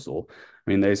disposal.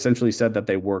 I mean, they essentially said that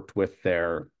they worked with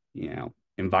their,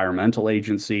 environmental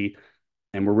agency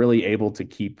and were really able to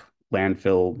keep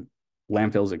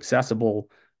landfills accessible.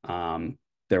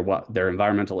 Their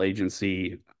environmental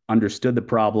agency understood the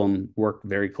problem, worked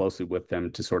very closely with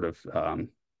them to sort of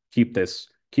keep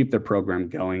their program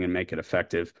going and make it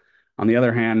effective. On the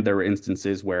other hand, there were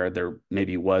instances where there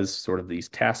maybe was sort of these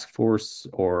task force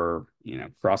or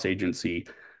cross-agency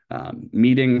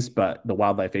meetings, but the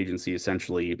wildlife agency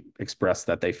essentially expressed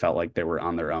that they felt like they were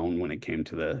on their own when it came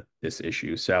to this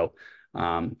issue. So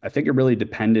I think it really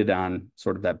depended on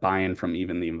sort of that buy-in from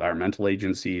even the environmental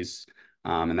agencies,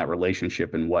 and that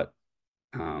relationship and what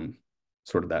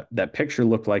sort of that picture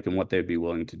looked like and what they'd be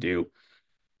willing to do.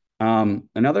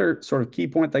 Another sort of key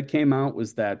point that came out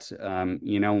was that,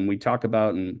 when we talk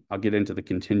about, and I'll get into the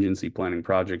contingency planning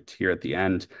project here at the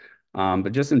end,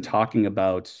 but just in talking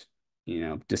about,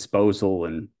 disposal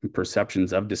and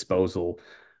perceptions of disposal,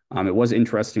 it was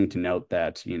interesting to note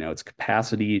that, its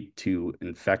capacity to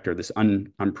infect, or this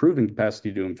unproven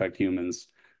capacity to infect humans,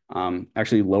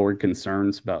 actually lowered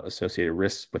concerns about associated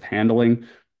risks with handling.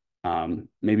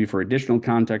 Maybe for additional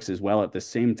context as well, at the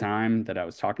same time that I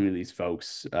was talking to these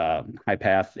folks, high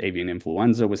path avian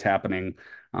influenza was happening,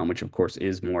 which of course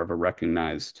is more of a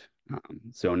recognized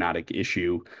zoonotic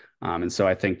issue. And so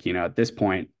I think, at this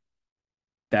point,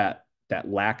 that that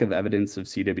lack of evidence of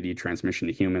CWD transmission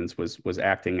to humans was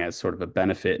acting as sort of a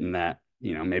benefit in that,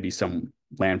 maybe some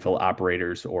landfill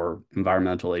operators or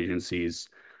environmental agencies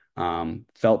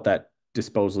felt that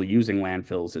disposal using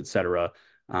landfills, et cetera,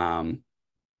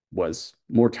 was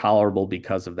more tolerable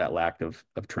because of that lack of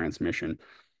transmission.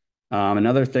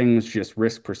 Another thing is just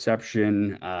risk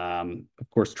perception. Of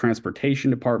course,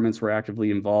 transportation departments were actively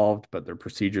involved, but their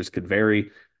procedures could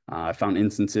vary. I found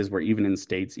instances where even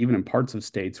in parts of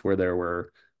states where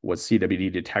was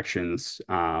CWD detections,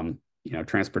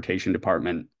 transportation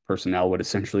department personnel would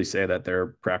essentially say that their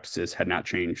practices had not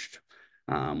changed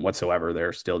whatsoever.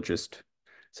 They're still just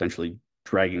essentially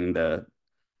dragging the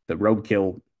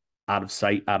roadkill out of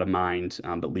sight, out of mind,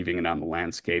 but leaving it on the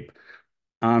landscape.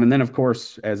 And then, of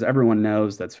course, as everyone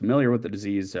knows that's familiar with the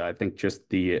disease, I think just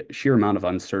the sheer amount of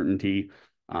uncertainty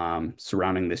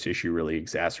surrounding this issue really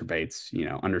exacerbates,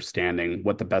 understanding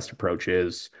what the best approach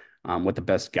is, what the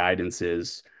best guidance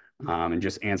is, and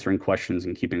just answering questions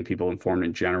and keeping people informed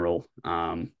in general.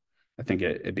 I think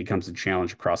it becomes a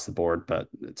challenge across the board, but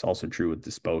it's also true with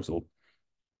disposal.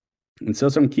 And so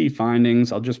some key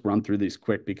findings, I'll just run through these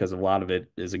quick because a lot of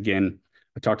it is, again,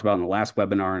 I talked about in the last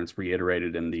webinar and it's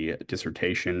reiterated in the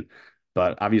dissertation.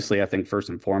 But obviously, I think first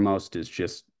and foremost is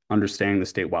just understanding the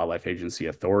state wildlife agency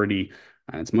authority.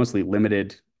 And it's mostly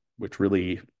limited, which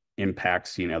really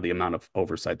impacts, the amount of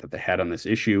oversight that they had on this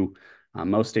issue.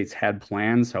 Most states had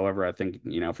plans. However, I think,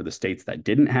 for the states that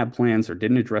didn't have plans or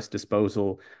didn't address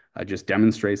disposal, just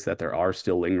demonstrates that there are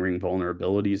still lingering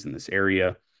vulnerabilities in this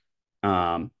area.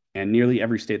 And nearly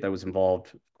every state that was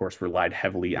involved, of course, relied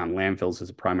heavily on landfills as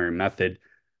a primary method.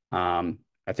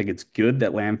 I think it's good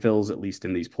that landfills, at least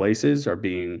in these places, are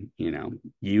being,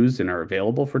 used and are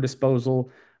available for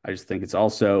disposal. I just think it's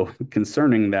also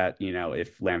concerning that,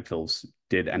 if landfills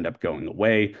did end up going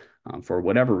away, for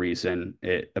whatever reason,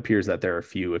 it appears that there are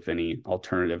few, if any,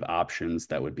 alternative options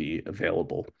that would be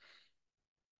available.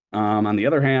 On the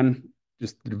other hand,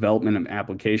 just the development and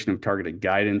application of targeted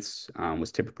guidance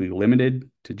was typically limited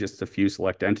to just a few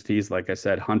select entities. Like I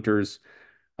said, hunters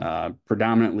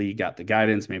predominantly got the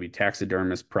guidance, maybe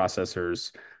taxidermists,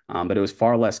 processors, but it was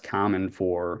far less common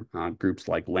for groups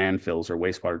like landfills or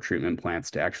wastewater treatment plants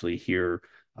to actually hear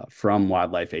from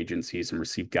wildlife agencies and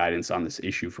receive guidance on this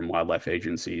issue from wildlife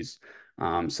agencies.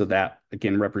 So that,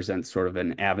 again, represents sort of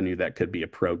an avenue that could be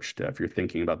approached if you're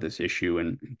thinking about this issue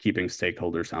and keeping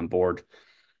stakeholders on board.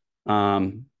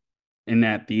 And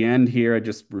at the end here, I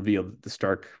just revealed the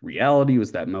stark reality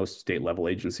was that most state level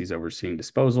agencies overseeing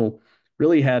disposal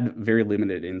really had very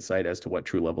limited insight as to what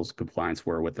true levels of compliance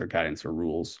were with their guidance or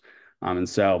rules. And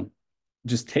so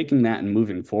just taking that and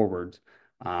moving forward,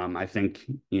 I think,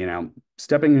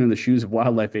 stepping into the shoes of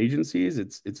wildlife agencies,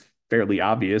 it's fairly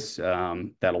obvious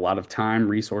that a lot of time,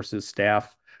 resources,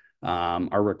 staff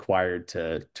are required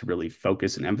to really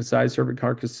focus and emphasize cervid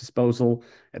carcass disposal.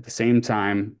 At the same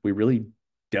time, we really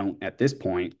don't, at this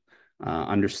point,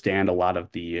 understand a lot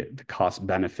of the cost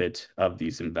benefit of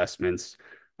these investments.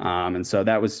 And so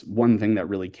that was one thing that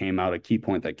really came out, a key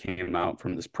point that came out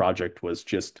from this project was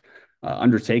just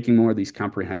undertaking more of these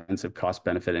comprehensive cost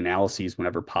benefit analyses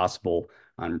whenever possible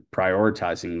on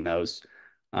prioritizing those.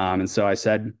 And so I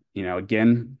said,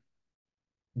 again,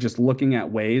 just looking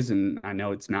at ways, and I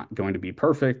know it's not going to be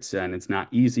perfect and it's not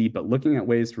easy, but looking at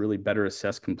ways to really better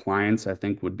assess compliance, I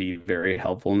think would be very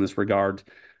helpful in this regard.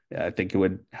 I think it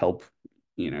would help,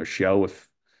 show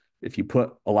if you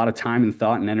put a lot of time and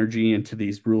thought and energy into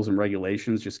these rules and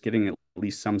regulations, just getting at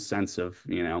least some sense of,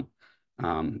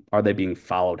 are they being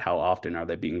followed? How often are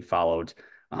they being followed?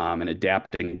 And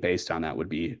adapting based on that would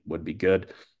be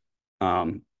good.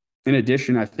 In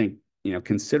addition, I think,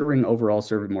 considering overall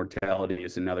cervid mortality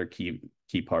is another key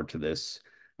part to this.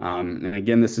 And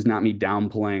again, this is not me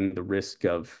downplaying the risk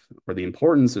of or the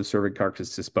importance of cervid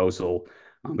carcass disposal,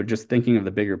 but just thinking of the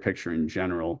bigger picture in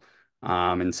general.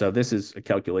 And so this is a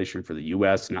calculation for the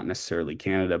US, not necessarily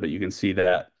Canada, but you can see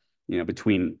that,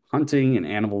 between hunting and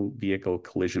animal vehicle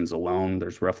collisions alone,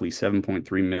 there's roughly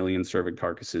 7.3 million cervid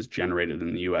carcasses generated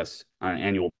in the US on an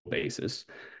annual basis.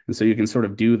 And so you can sort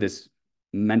of do this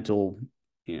mental,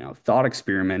 thought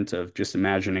experiment of just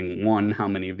imagining, one, how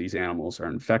many of these animals are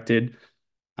infected.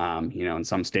 In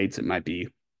some states, it might be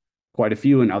quite a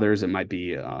few, in others, it might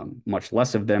be much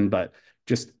less of them, but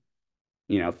just,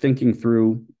 thinking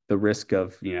through the risk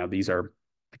of, these are,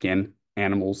 again,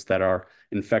 animals that are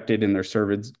infected in their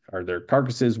cervids or their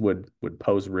carcasses would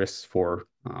pose risks for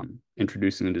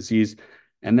introducing the disease.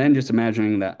 And then just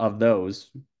imagining that of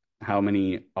those, how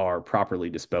many are properly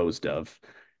disposed of.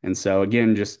 And so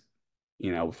again, just,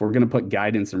 if we're going to put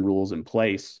guidance and rules in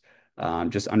place,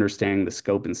 just understanding the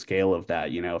scope and scale of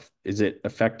that. Is it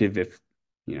effective if,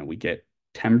 we get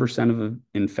 10% of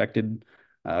infected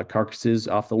carcasses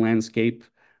off the landscape?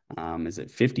 Is it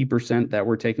 50% that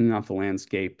we're taking off the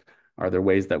landscape? Are there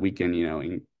ways that we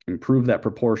can, improve that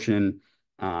proportion?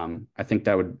 I think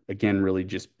that would, again, really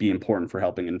just be important for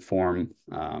helping inform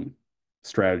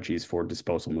strategies for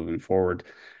disposal moving forward.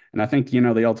 And I think,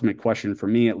 the ultimate question for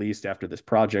me, at least after this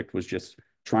project, was just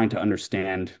trying to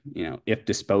understand, if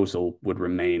disposal would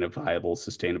remain a viable,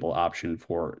 sustainable option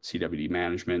for CWD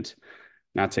management.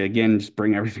 Not to, again, just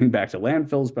bring everything back to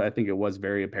landfills, but I think it was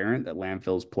very apparent that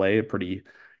landfills play a pretty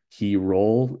key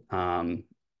role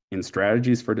in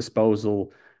strategies for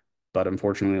disposal. But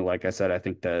unfortunately, like I said, I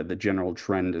think the general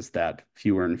trend is that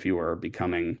fewer and fewer are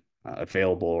becoming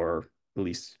available, or at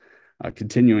least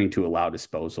continuing to allow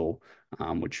disposal,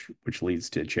 which leads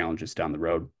to challenges down the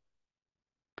road.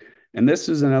 And this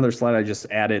is another slide I just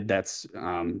added that's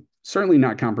certainly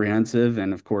not comprehensive.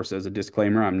 And of course, as a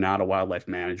disclaimer, I'm not a wildlife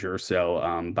manager.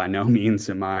 So by no means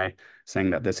am I saying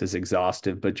that this is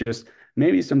exhaustive, but just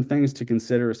maybe some things to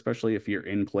consider, especially if you're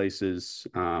in places,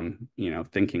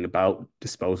 thinking about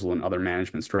disposal and other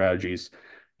management strategies.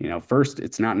 First,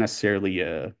 it's not necessarily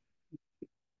a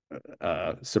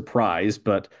surprise,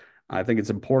 but I think it's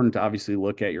important to obviously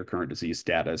look at your current disease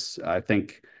status. I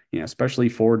think, especially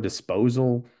for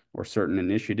disposal or certain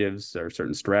initiatives or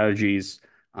certain strategies,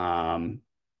 the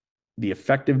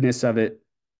effectiveness of it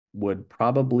would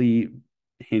probably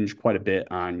hinge quite a bit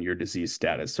on your disease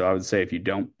status. So I would say if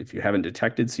you haven't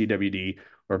detected CWD,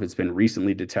 or if it's been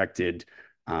recently detected,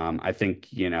 I think,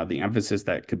 the emphasis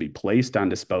that could be placed on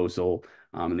disposal,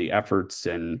 and the efforts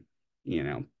and,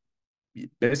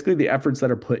 basically the efforts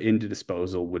that are put into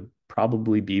disposal would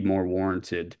probably be more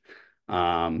warranted.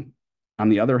 On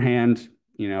the other hand,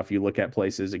 if you look at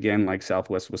places, again, like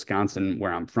Southwest Wisconsin,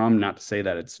 where I'm from, not to say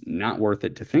that it's not worth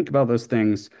it to think about those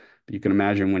things, but you can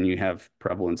imagine when you have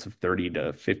prevalence of 30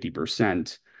 to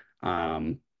 50%,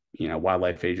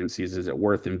 wildlife agencies, is it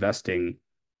worth investing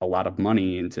a lot of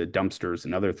money into dumpsters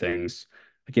and other things?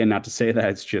 Again, not to say that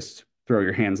it's just throw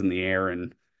your hands in the air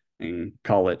and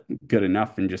call it good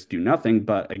enough and just do nothing.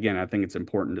 But again, I think it's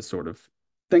important to sort of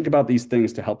think about these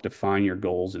things to help define your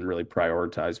goals and really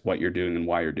prioritize what you're doing and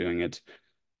why you're doing it.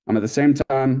 At the same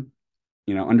time,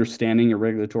 understanding your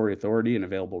regulatory authority and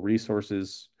available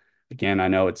resources. Again, I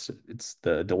know it's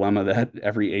the dilemma that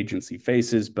every agency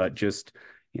faces, but just,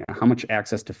 how much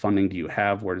access to funding do you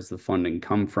have? Where does the funding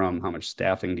come from? How much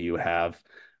staffing do you have?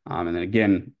 And then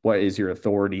again, what is your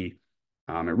authority?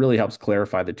 It really helps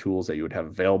clarify the tools that you would have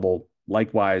available.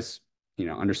 Likewise,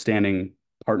 understanding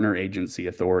partner agency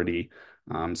authority.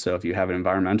 So if you have an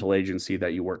environmental agency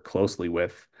that you work closely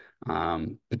with,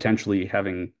 potentially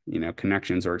having,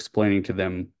 connections or explaining to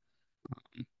them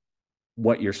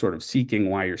what you're sort of seeking,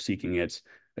 why you're seeking it,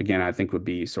 again, I think would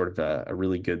be sort of a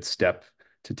really good step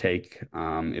to take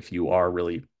if you are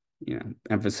really,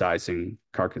 emphasizing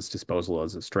carcass disposal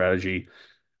as a strategy.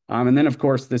 And then, of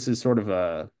course, this is sort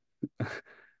of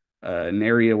an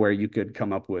area where you could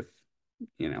come up with,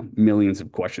 millions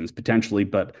of questions potentially,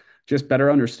 but just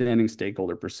better understanding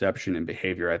stakeholder perception and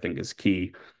behavior, I think, is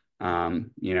key.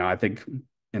 I think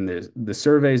in the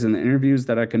surveys and the interviews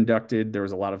that I conducted, there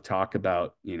was a lot of talk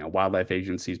about, wildlife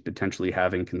agencies potentially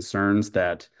having concerns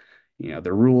that,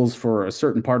 the rules for a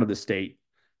certain part of the state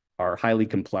are highly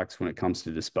complex when it comes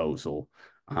to disposal.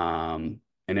 And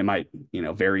it might,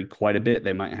 vary quite a bit.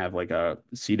 They might have like a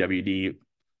CWD,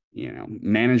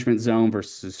 management zone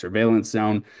versus surveillance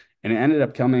zone. And it ended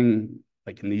up coming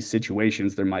like in these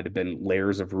situations, there might have been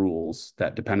layers of rules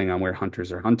that depending on where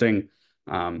hunters are hunting,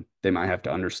 they might have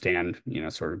to understand,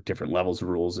 sort of different levels of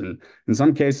rules. And in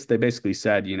some cases, they basically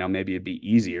said, maybe it'd be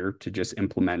easier to just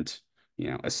implement,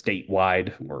 a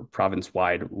statewide or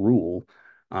province-wide rule,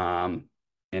 and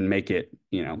make it,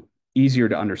 easier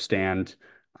to understand,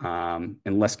 and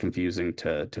less confusing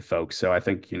to folks. So I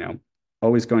think,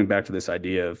 always going back to this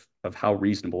idea of how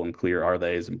reasonable and clear are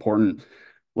they is important.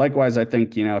 Likewise, I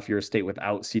think, if you're a state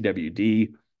without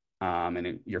CWD,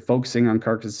 and you're focusing on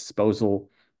carcass disposal,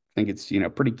 I think it's,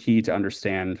 pretty key to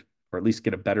understand, or at least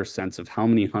get a better sense of how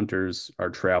many hunters are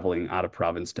traveling out of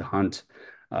province to hunt.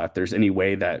 If there's any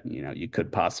way that, you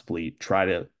could possibly try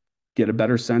to get a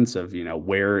better sense of,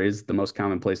 where is the most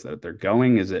common place that they're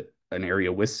going? Is it an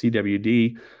area with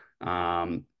CWD?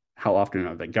 How often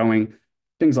are they going?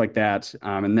 Things like that.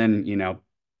 And then,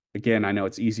 again, I know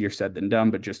it's easier said than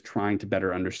done, but just trying to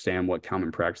better understand what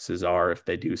common practices are if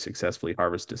they do successfully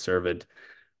harvest a cervid.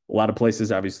 A lot of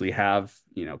places obviously have,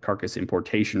 carcass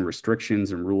importation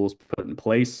restrictions and rules put in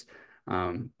place.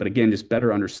 But again, just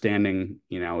better understanding,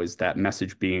 is that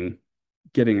message being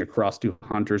getting across to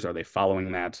hunters? Are they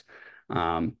following that?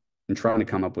 And trying to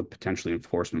come up with potentially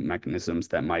enforcement mechanisms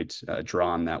that might draw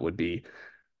on that would be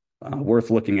worth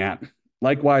looking at.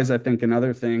 Likewise, I think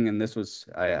another thing, and this was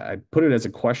I put it as a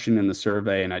question in the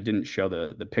survey, and I didn't show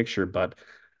the picture, but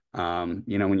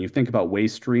when you think about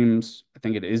waste streams, I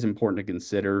think it is important to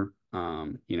consider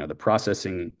the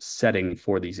processing setting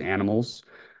for these animals.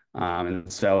 And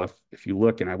so if you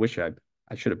look, and I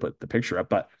should have put the picture up,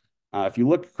 but if you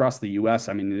look across the U.S.,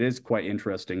 I mean, it is quite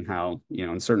interesting how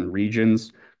in certain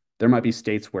regions there might be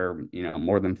states where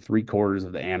more than 3/4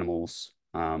 of the animals,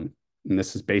 and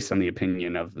this is based on the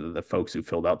opinion of the folks who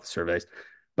filled out the surveys,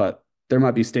 but there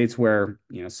might be states where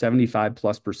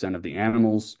 75+% of the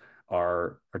animals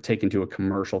are taken to a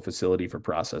commercial facility for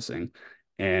processing.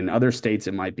 In other states,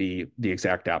 it might be the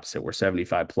exact opposite, where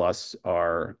 75 plus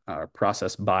are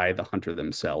processed by the hunter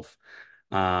themselves.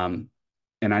 And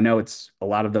I know a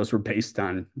lot of those were based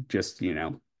on just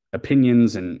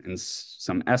opinions and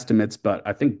some estimates, but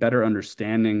I think better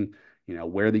understanding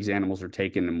where these animals are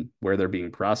taken and where they're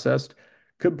being processed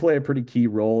could play a pretty key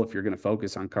role if you're going to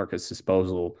focus on carcass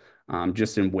disposal,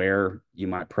 just in where you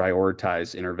might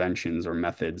prioritize interventions or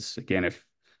methods. Again, if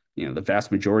the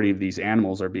vast majority of these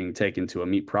animals are being taken to a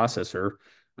meat processor,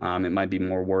 it might be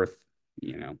more worth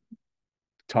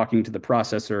talking to the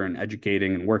processor and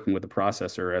educating and working with the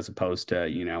processor as opposed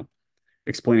to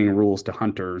explaining rules to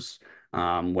hunters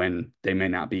when they may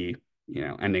not be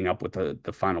ending up with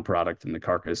the final product in the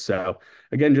carcass. So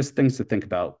again, just things to think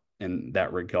about in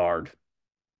that regard.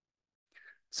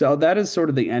 So that is sort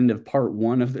of the end of part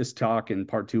one of this talk, and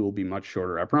part two will be much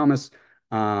shorter, I promise.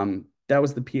 That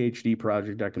was the PhD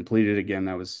project I completed. Again,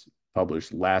 that was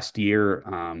published last year.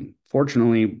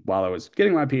 Fortunately, while I was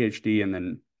getting my PhD, and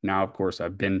then now, of course,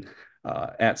 I've been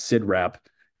at CIDRAP.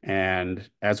 And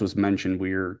as was mentioned,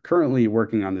 we're currently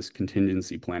working on this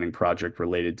contingency planning project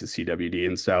related to CWD.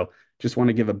 And so just want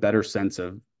to give a better sense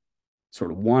of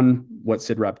sort of one, what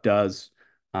CIDRAP does,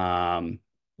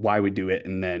 why we do it,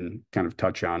 and then kind of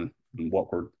touch on what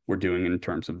we're doing in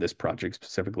terms of this project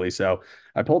specifically. So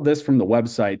I pulled this from the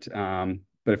website,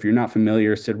 but if you're not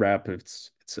familiar, CIDRAP, it's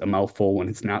a mouthful when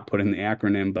it's not put in the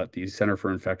acronym, but the Center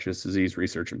for Infectious Disease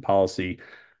Research and Policy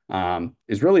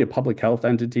is really a public health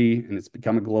entity, and it's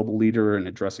become a global leader in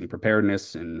addressing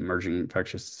preparedness and emerging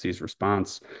infectious disease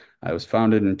response. It was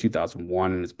founded in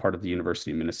 2001 and is part of the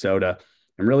University of Minnesota.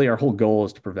 And really, our whole goal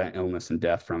is to prevent illness and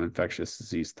death from infectious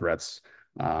disease threats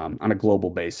on a global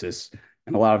basis.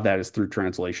 And a lot of that is through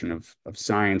translation of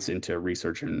science into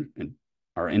research and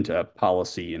or into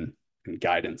policy and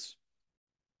guidance.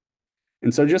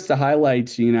 And so just to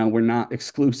highlight, we're not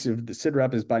exclusive. The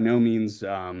CIDRAP is by no means,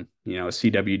 a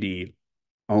CWD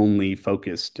only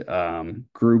focused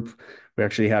group. We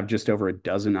actually have just over a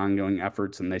dozen ongoing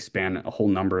efforts, and they span a whole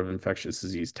number of infectious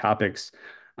disease topics.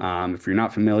 If you're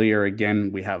not familiar, again,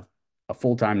 we have a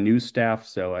full-time news staff.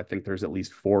 So I think there's at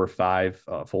least 4 or 5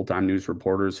 full-time news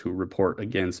reporters who report,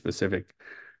 again,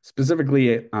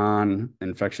 specifically on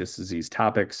infectious disease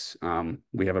topics.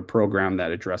 We have a program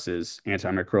that addresses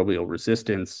antimicrobial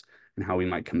resistance and how we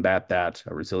might combat that,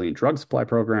 a resilient drug supply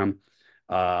program,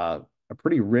 a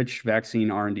pretty rich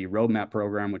vaccine R&D roadmap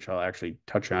program, which I'll actually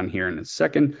touch on here in a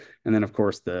second. And then, of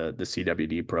course, the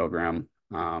CWD program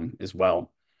as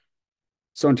well.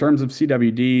 So in terms of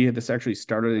CWD, this actually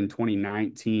started in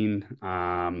 2019.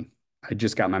 I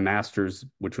just got my master's,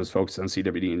 which was focused on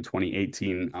CWD in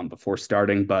 2018 before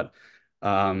starting. But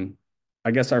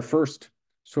I guess our first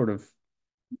sort of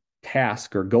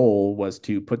task or goal was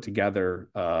to put together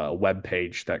a web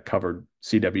page that covered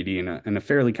CWD in a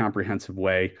fairly comprehensive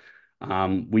way.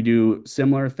 We do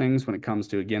similar things when it comes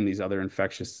to, again, these other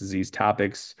infectious disease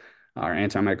topics. Our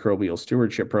antimicrobial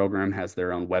stewardship program has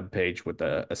their own webpage with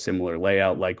a similar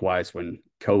layout. Likewise, when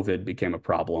COVID became a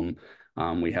problem,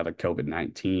 we have a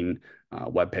COVID-19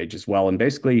 webpage as well. And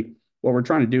basically, what we're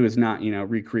trying to do is not,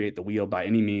 recreate the wheel by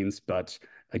any means, but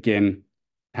again,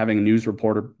 having a news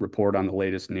reporter report on the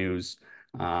latest news,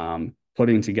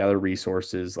 putting together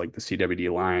resources like the CWD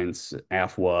Alliance,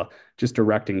 AFWA, just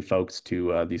directing folks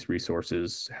to these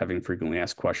resources, having frequently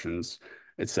asked questions,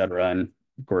 et cetera. And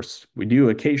of course, we do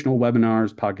occasional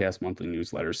webinars, podcasts, monthly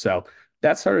newsletters. So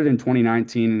that started in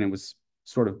 2019, and it was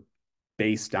sort of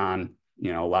based on, a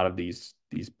lot of these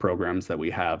programs that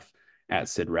we have at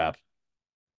CIDRAP.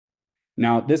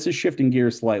 Now, this is shifting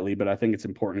gears slightly, but I think it's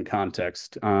important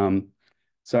context.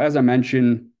 So as I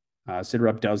mentioned,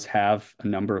 CIDRAP does have a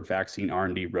number of vaccine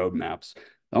R&D roadmaps.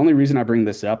 The only reason I bring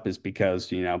this up is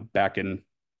because,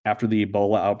 after the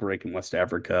Ebola outbreak in West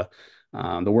Africa,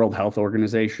 the World Health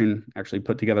Organization actually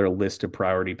put together a list of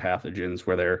priority pathogens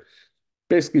where they're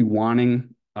basically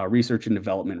wanting research and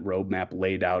development roadmap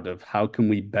laid out of how can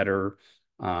we better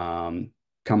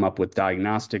come up with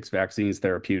diagnostics, vaccines,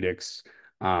 therapeutics,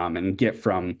 and get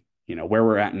from where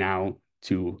we're at now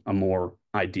to a more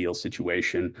ideal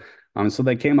situation. So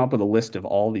they came up with a list of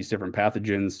all these different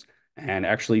pathogens, and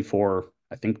actually for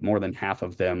I think more than half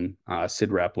of them,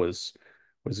 CIDRAP was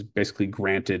basically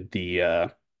granted the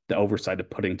oversight of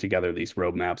putting together these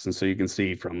roadmaps. And so you can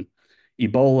see from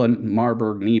Ebola,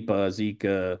 Marburg, Nipah,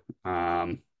 Zika,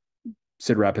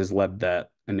 CIDRAP has led that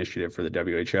initiative for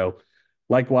the WHO.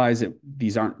 Likewise,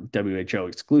 these aren't WHO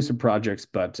exclusive projects,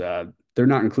 but they're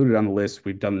not included on the list.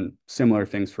 We've done similar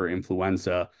things for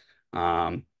influenza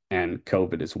and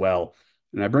COVID as well.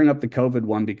 And I bring up the COVID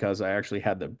one because I actually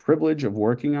had the privilege of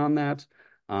working on that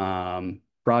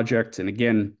project. And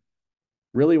again,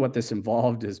 really what this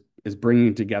involved is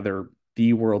bringing together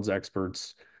the world's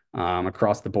experts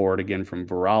across the board, again, from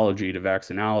virology to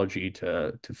vaccinology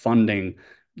to funding,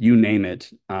 you name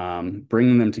it,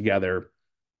 bringing them together,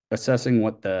 assessing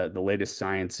what the latest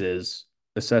science is,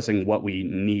 assessing what we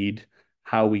need,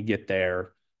 how we get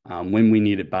there, when we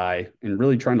need it by, and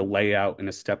really trying to lay out in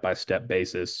a step-by-step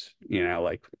basis,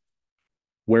 like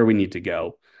where we need to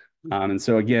go. And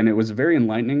so again, it was a very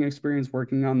enlightening experience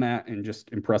working on that, and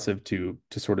just impressive to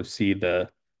sort of see the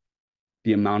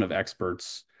amount of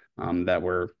experts that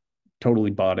were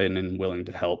totally bought in and willing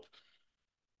to help.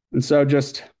 And so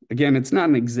just again, it's not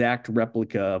an exact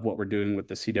replica of what we're doing with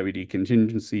the CWD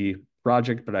contingency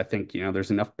project, but I think there's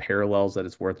enough parallels that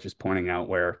it's worth just pointing out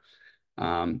where,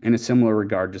 in a similar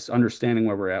regard, just understanding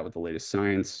where we're at with the latest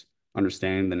science,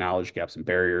 understanding the knowledge gaps and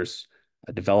barriers,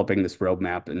 developing this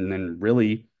roadmap, and then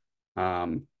really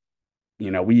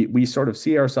we sort of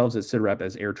see ourselves at CIDRAP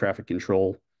as air traffic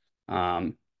control.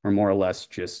 We're more or less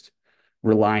just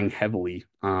relying heavily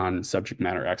on subject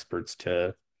matter experts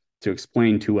to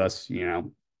explain to us,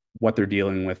 what they're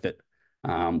dealing with it,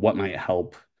 what might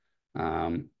help,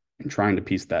 and trying to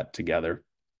piece that together.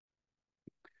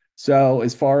 So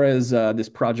as far as this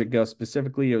project goes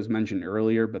specifically, it was mentioned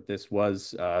earlier, but this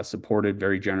was supported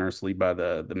very generously by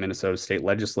the Minnesota State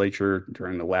Legislature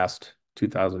during the last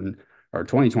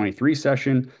 2023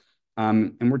 session.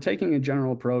 And we're taking a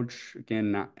general approach,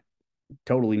 again, not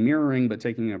totally mirroring, but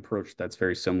taking an approach that's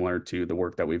very similar to the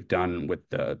work that we've done with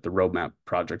the roadmap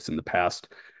projects in the past.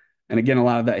 And again, a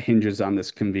lot of that hinges on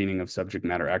this convening of subject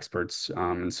matter experts.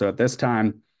 And so at this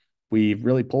time, we've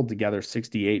really pulled together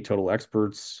 68 total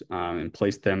experts and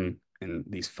placed them in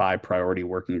these 5 priority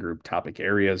working group topic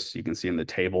areas. You can see in the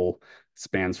table, it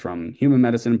spans from human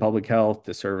medicine and public health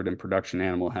to service and production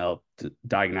animal health, to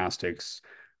diagnostics,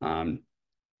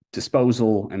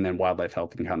 disposal, and then wildlife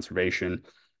health and conservation.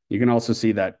 You can also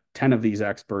see that 10 of these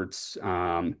experts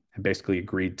have basically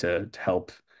agreed to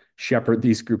help shepherd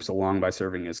these groups along by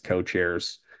serving as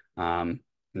co-chairs. And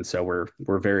so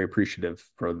we're very appreciative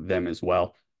for them as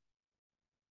well.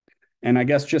 And I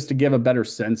guess just to give a better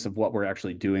sense of what we're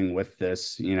actually doing with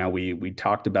this, we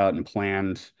talked about and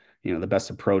planned, the best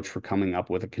approach for coming up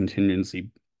with a contingency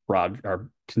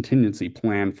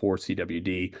plan for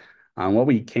CWD. What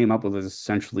we came up with is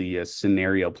essentially a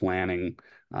scenario planning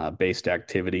based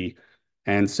activity.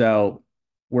 And so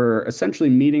we're essentially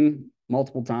meeting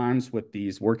multiple times with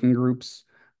these working groups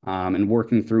and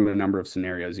working through a number of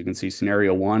scenarios. You can see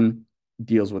scenario 1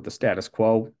 deals with the status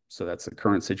quo. So that's the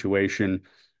current situation.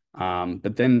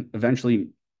 But then eventually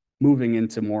moving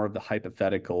into more of the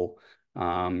hypothetical,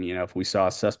 if we saw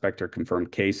a suspect or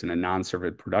confirmed case in a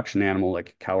non-cervid production animal like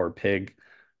a cow or pig,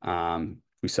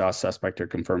 we saw a suspect or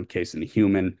confirmed case in a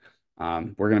human.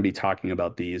 We're going to be talking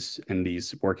about these in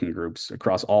these working groups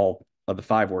across all of the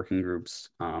 5 working groups,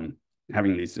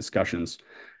 having these discussions.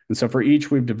 And so for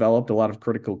each, we've developed a lot of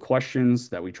critical questions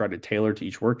that we try to tailor to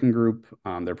each working group.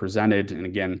 They're presented and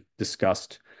again,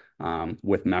 discussed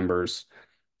with members.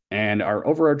 And our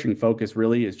overarching focus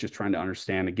really is just trying to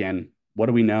understand, again, what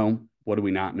do we know? What do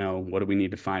we not know? What do we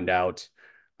need to find out?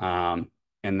 And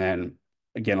then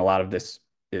again, a lot of this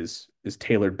is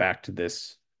tailored back to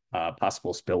this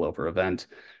possible spillover event.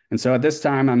 And so at this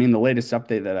time, the latest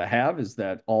update that I have is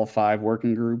that all 5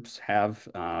 working groups have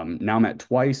now met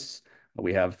twice.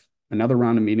 We have another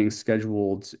round of meetings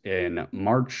scheduled in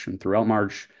March and throughout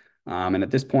March. And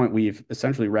at this point, we've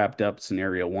essentially wrapped up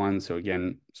scenario 1. So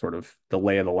again, sort of the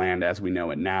lay of the land as we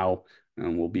know it now,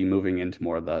 and we'll be moving into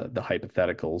more of the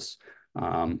hypotheticals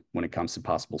when it comes to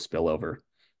possible spillover.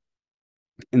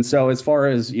 And so as far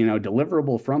as,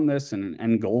 deliverable from this and an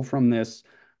end goal from this,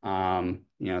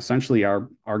 essentially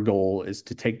our goal is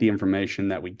to take the information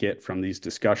that we get from these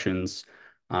discussions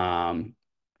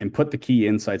and put the key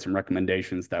insights and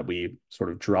recommendations that we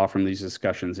sort of draw from these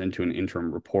discussions into an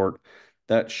interim report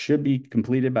That should be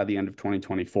completed by the end of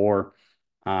 2024.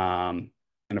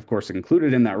 And of course,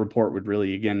 included in that report would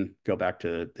really, again, go back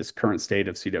to this current state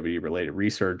of CWD-related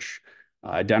research,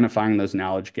 identifying those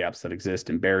knowledge gaps that exist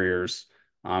and barriers,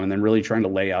 and then really trying to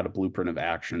lay out a blueprint of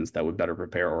actions that would better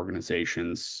prepare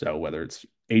organizations. So whether it's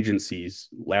agencies,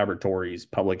 laboratories,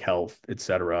 public health, et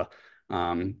cetera,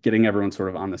 getting everyone sort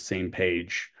of on the same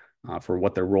page for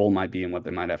what their role might be and what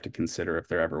they might have to consider if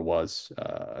there ever was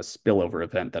a spillover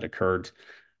event that occurred.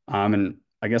 And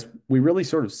I guess we really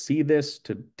sort of see this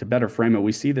to better frame it.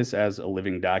 We see this as a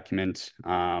living document.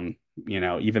 Even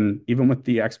with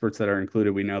the experts that are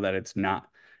included, we know that it's not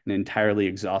an entirely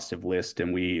exhaustive list,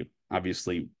 and we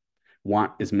obviously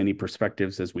want as many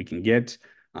perspectives as we can get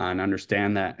and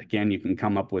understand that, again, you can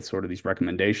come up with sort of these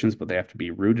recommendations, but they have to be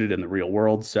rooted in the real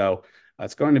world. So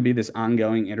it's going to be this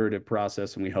ongoing iterative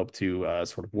process, and we hope to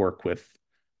sort of work with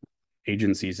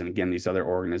agencies and, again, these other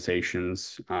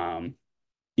organizations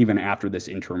even after this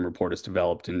interim report is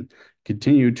developed, and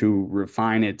continue to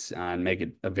refine it and make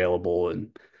it available.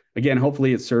 And again,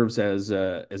 hopefully it serves as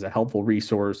a helpful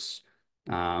resource.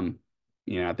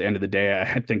 At the end of the day,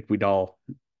 I think we'd all,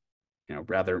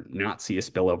 rather not see a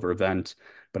spillover event,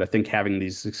 but I think having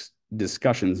these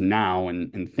discussions now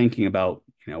and thinking about,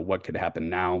 what could happen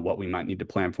now, what we might need to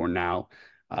plan for now,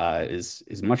 is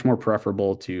much more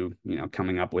preferable to,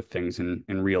 coming up with things in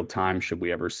real time should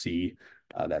we ever see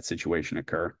that situation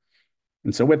occur.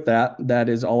 And so with that, that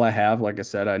is all I have. Like I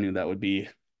said, I knew that would be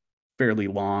fairly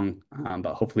long,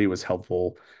 but hopefully it was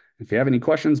helpful. If you have any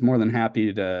questions, more than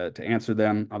happy to answer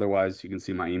them. Otherwise, you can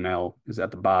see my email is at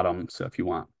the bottom. So if you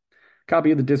want a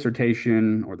copy of the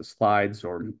dissertation or the slides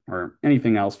or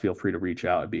anything else, feel free to reach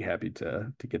out. I'd be happy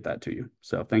to get that to you.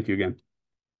 So thank you again.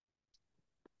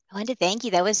 I wanted to thank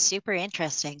you. That was super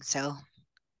interesting. So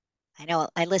I know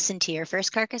I listened to your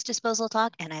first carcass disposal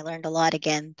talk and I learned a lot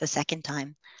again the second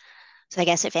time. So I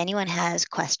guess if anyone has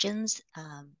questions,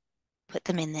 put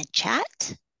them in the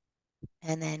chat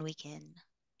and then we can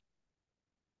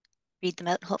read them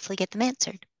out and hopefully get them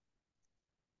answered.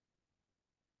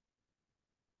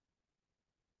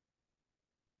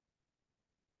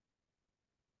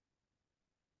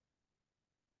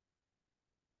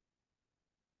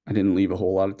 I didn't leave a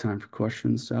whole lot of time for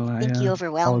questions, so I think you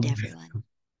overwhelmed apologize. everyone.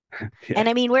 Yeah. And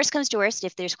I mean, worst comes to worst,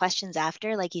 if there's questions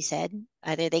after, like you said,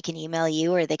 either they can email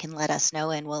you or they can let us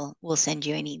know and we'll send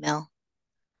you an email.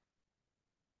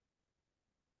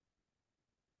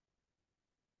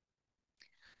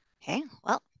 Okay,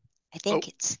 well, I Oh, think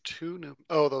it's two new.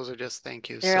 Oh, those are just thank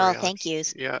yous. they're all Sorry, thank Alex.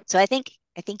 yous. Yeah. So I think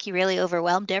you really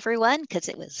overwhelmed everyone because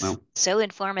it was Well, so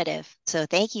informative. So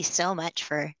thank you so much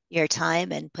for your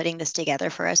time and putting this together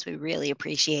for us. We really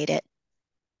appreciate it.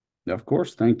 of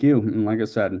course, thank you. And like I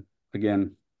said,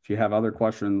 again, if you have other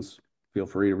questions, feel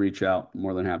free to reach out.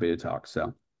 More than happy to talk.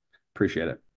 So appreciate it.